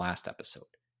for the last episode.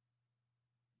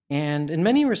 And in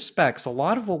many respects, a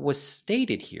lot of what was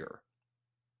stated here,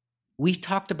 we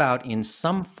talked about in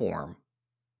some form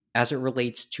as it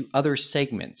relates to other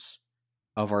segments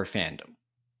of our fandom.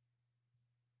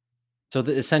 So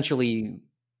essentially,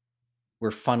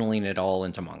 we're funneling it all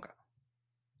into manga.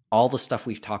 All the stuff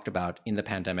we've talked about in the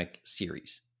pandemic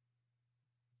series.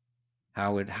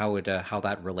 How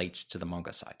that relates to the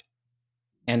manga side.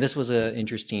 And this was an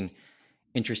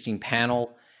interesting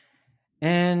panel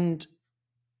and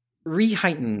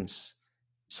reheightens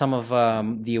some of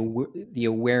the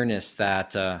awareness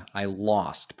that I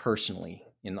lost personally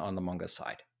on the manga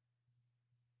side.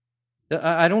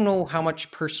 I don't know how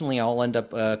much personally I'll end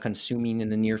up consuming in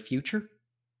the near future.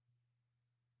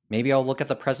 Maybe I'll look at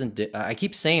the present. I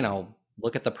keep saying I'll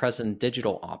look at the present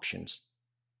digital options.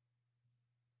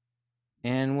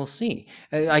 And we'll see.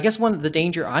 I guess the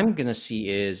danger I'm going to see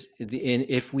is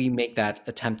if we make that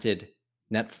attempted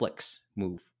Netflix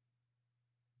move.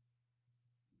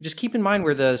 Just keep in mind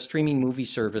where the streaming movie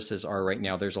services are right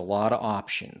now. There's a lot of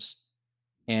options.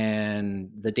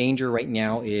 And the danger right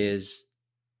now is,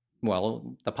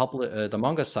 well, the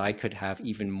manga side could have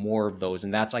even more of those.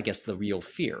 And that's, I guess, the real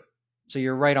fear. So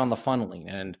you're right on the funneling,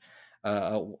 and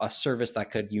a service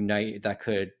that could unite, that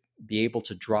could be able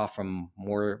to draw from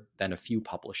more than a few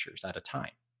publishers at a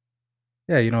time.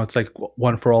 Yeah, it's like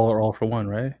one for all or all for one,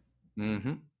 right?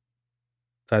 Mm-hmm.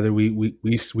 It's either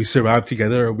we survive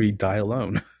together or we die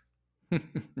alone.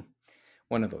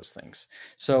 One of those things.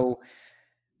 So,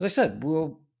 as I said,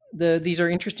 these are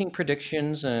interesting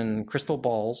predictions and crystal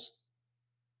balls.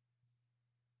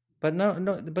 But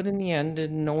but in the end,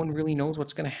 no one really knows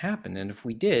what's going to happen. And if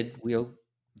we did,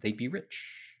 they'd be rich.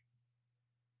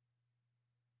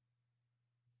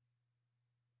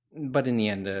 But in the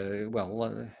end,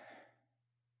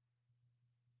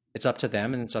 it's up to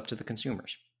them and it's up to the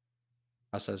consumers,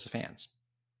 us as fans.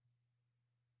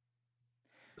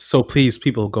 So please,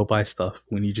 people, go buy stuff.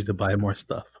 We need you to buy more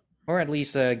stuff, or at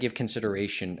least give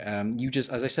consideration. You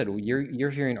just, as I said, you're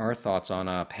hearing our thoughts on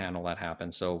a panel that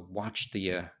happened. So watch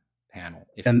the panel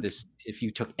if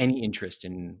you took any interest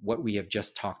in what we have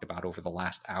just talked about over the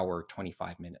last hour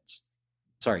 25 minutes.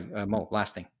 Sorry, Mo.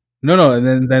 Last thing. No,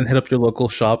 and then hit up your local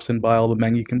shops and buy all the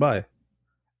manga you can buy.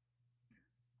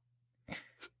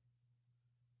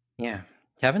 Yeah,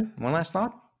 Kevin, one last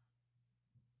thought.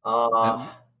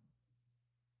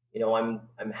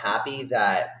 I'm happy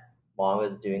that manga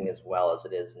is doing as well as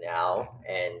it is now,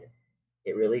 and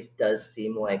it really does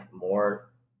seem like more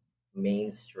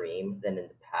mainstream than in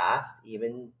the past,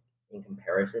 even in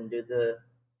comparison to the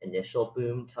initial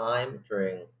boom time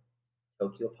during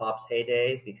Tokyo Pop's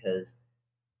heyday, because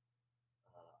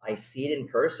I see it in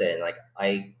person. Like,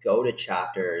 I go to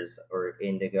Chapters or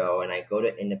Indigo, and I go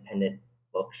to independent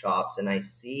bookshops, and I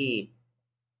see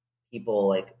people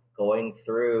like going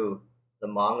through the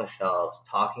manga shelves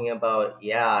talking about,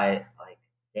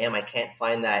 damn, I can't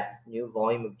find that new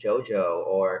volume of JoJo,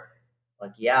 or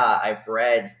like, yeah, I've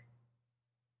read,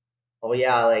 oh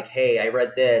yeah, like, hey, I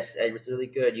read this, it was really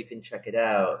good, you can check it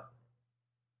out.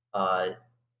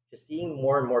 Just seeing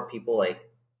more and more people like,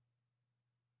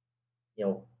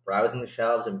 browsing the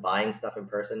shelves and buying stuff in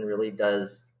person really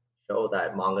does show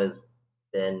that manga's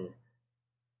been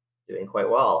doing quite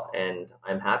well, and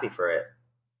I'm happy for it.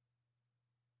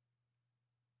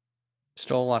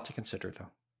 Still a lot to consider, though.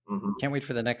 Mm-hmm. Can't wait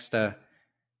for the next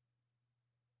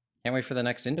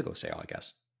Indigo sale, I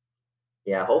guess.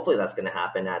 Yeah, hopefully that's going to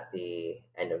happen at the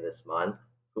end of this month.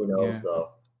 Who knows,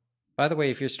 though? By the way,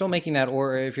 if you're still making that,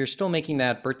 or if you're still making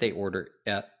that birthday order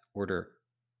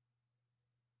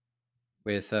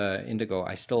with Indigo,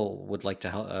 I still would like to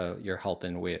help your help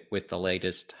in with the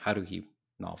latest Haruhi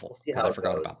novel, because I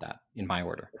forgot about that in my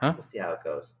order. We'll see how it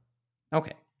goes.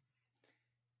 Okay.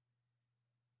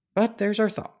 But there's our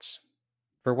thoughts,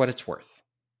 for what it's worth,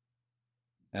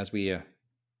 as we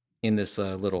in this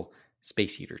little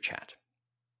Space Heater chat.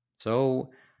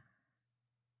 So,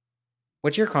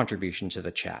 what's your contribution to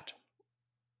the chat?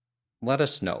 Let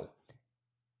us know.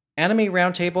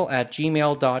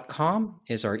 AnimeRoundtable@gmail.com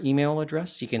is our email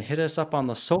address. You can hit us up on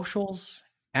the socials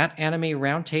at Anime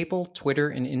Roundtable, Twitter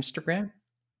and Instagram,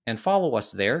 and follow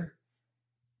us there,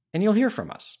 and you'll hear from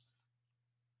us.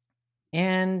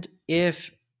 And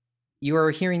if you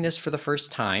are hearing this for the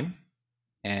first time,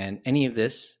 and any of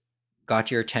this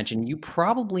got your attention, you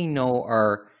probably know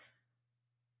our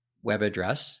web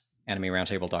address,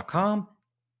 AnimeRoundtable.com.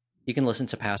 You can listen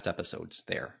to past episodes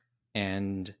there,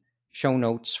 and show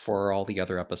notes for all the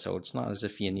other episodes, not as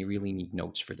if you really need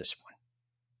notes for this one.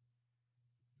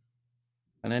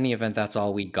 In any event, that's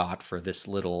all we got for this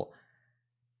little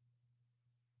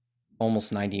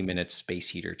almost 90-minute Space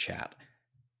Heater chat.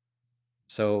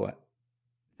 So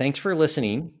thanks for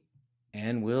listening,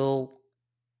 and we'll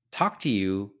talk to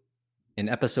you in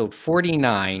episode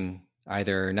 49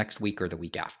 either next week or the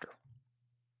week after.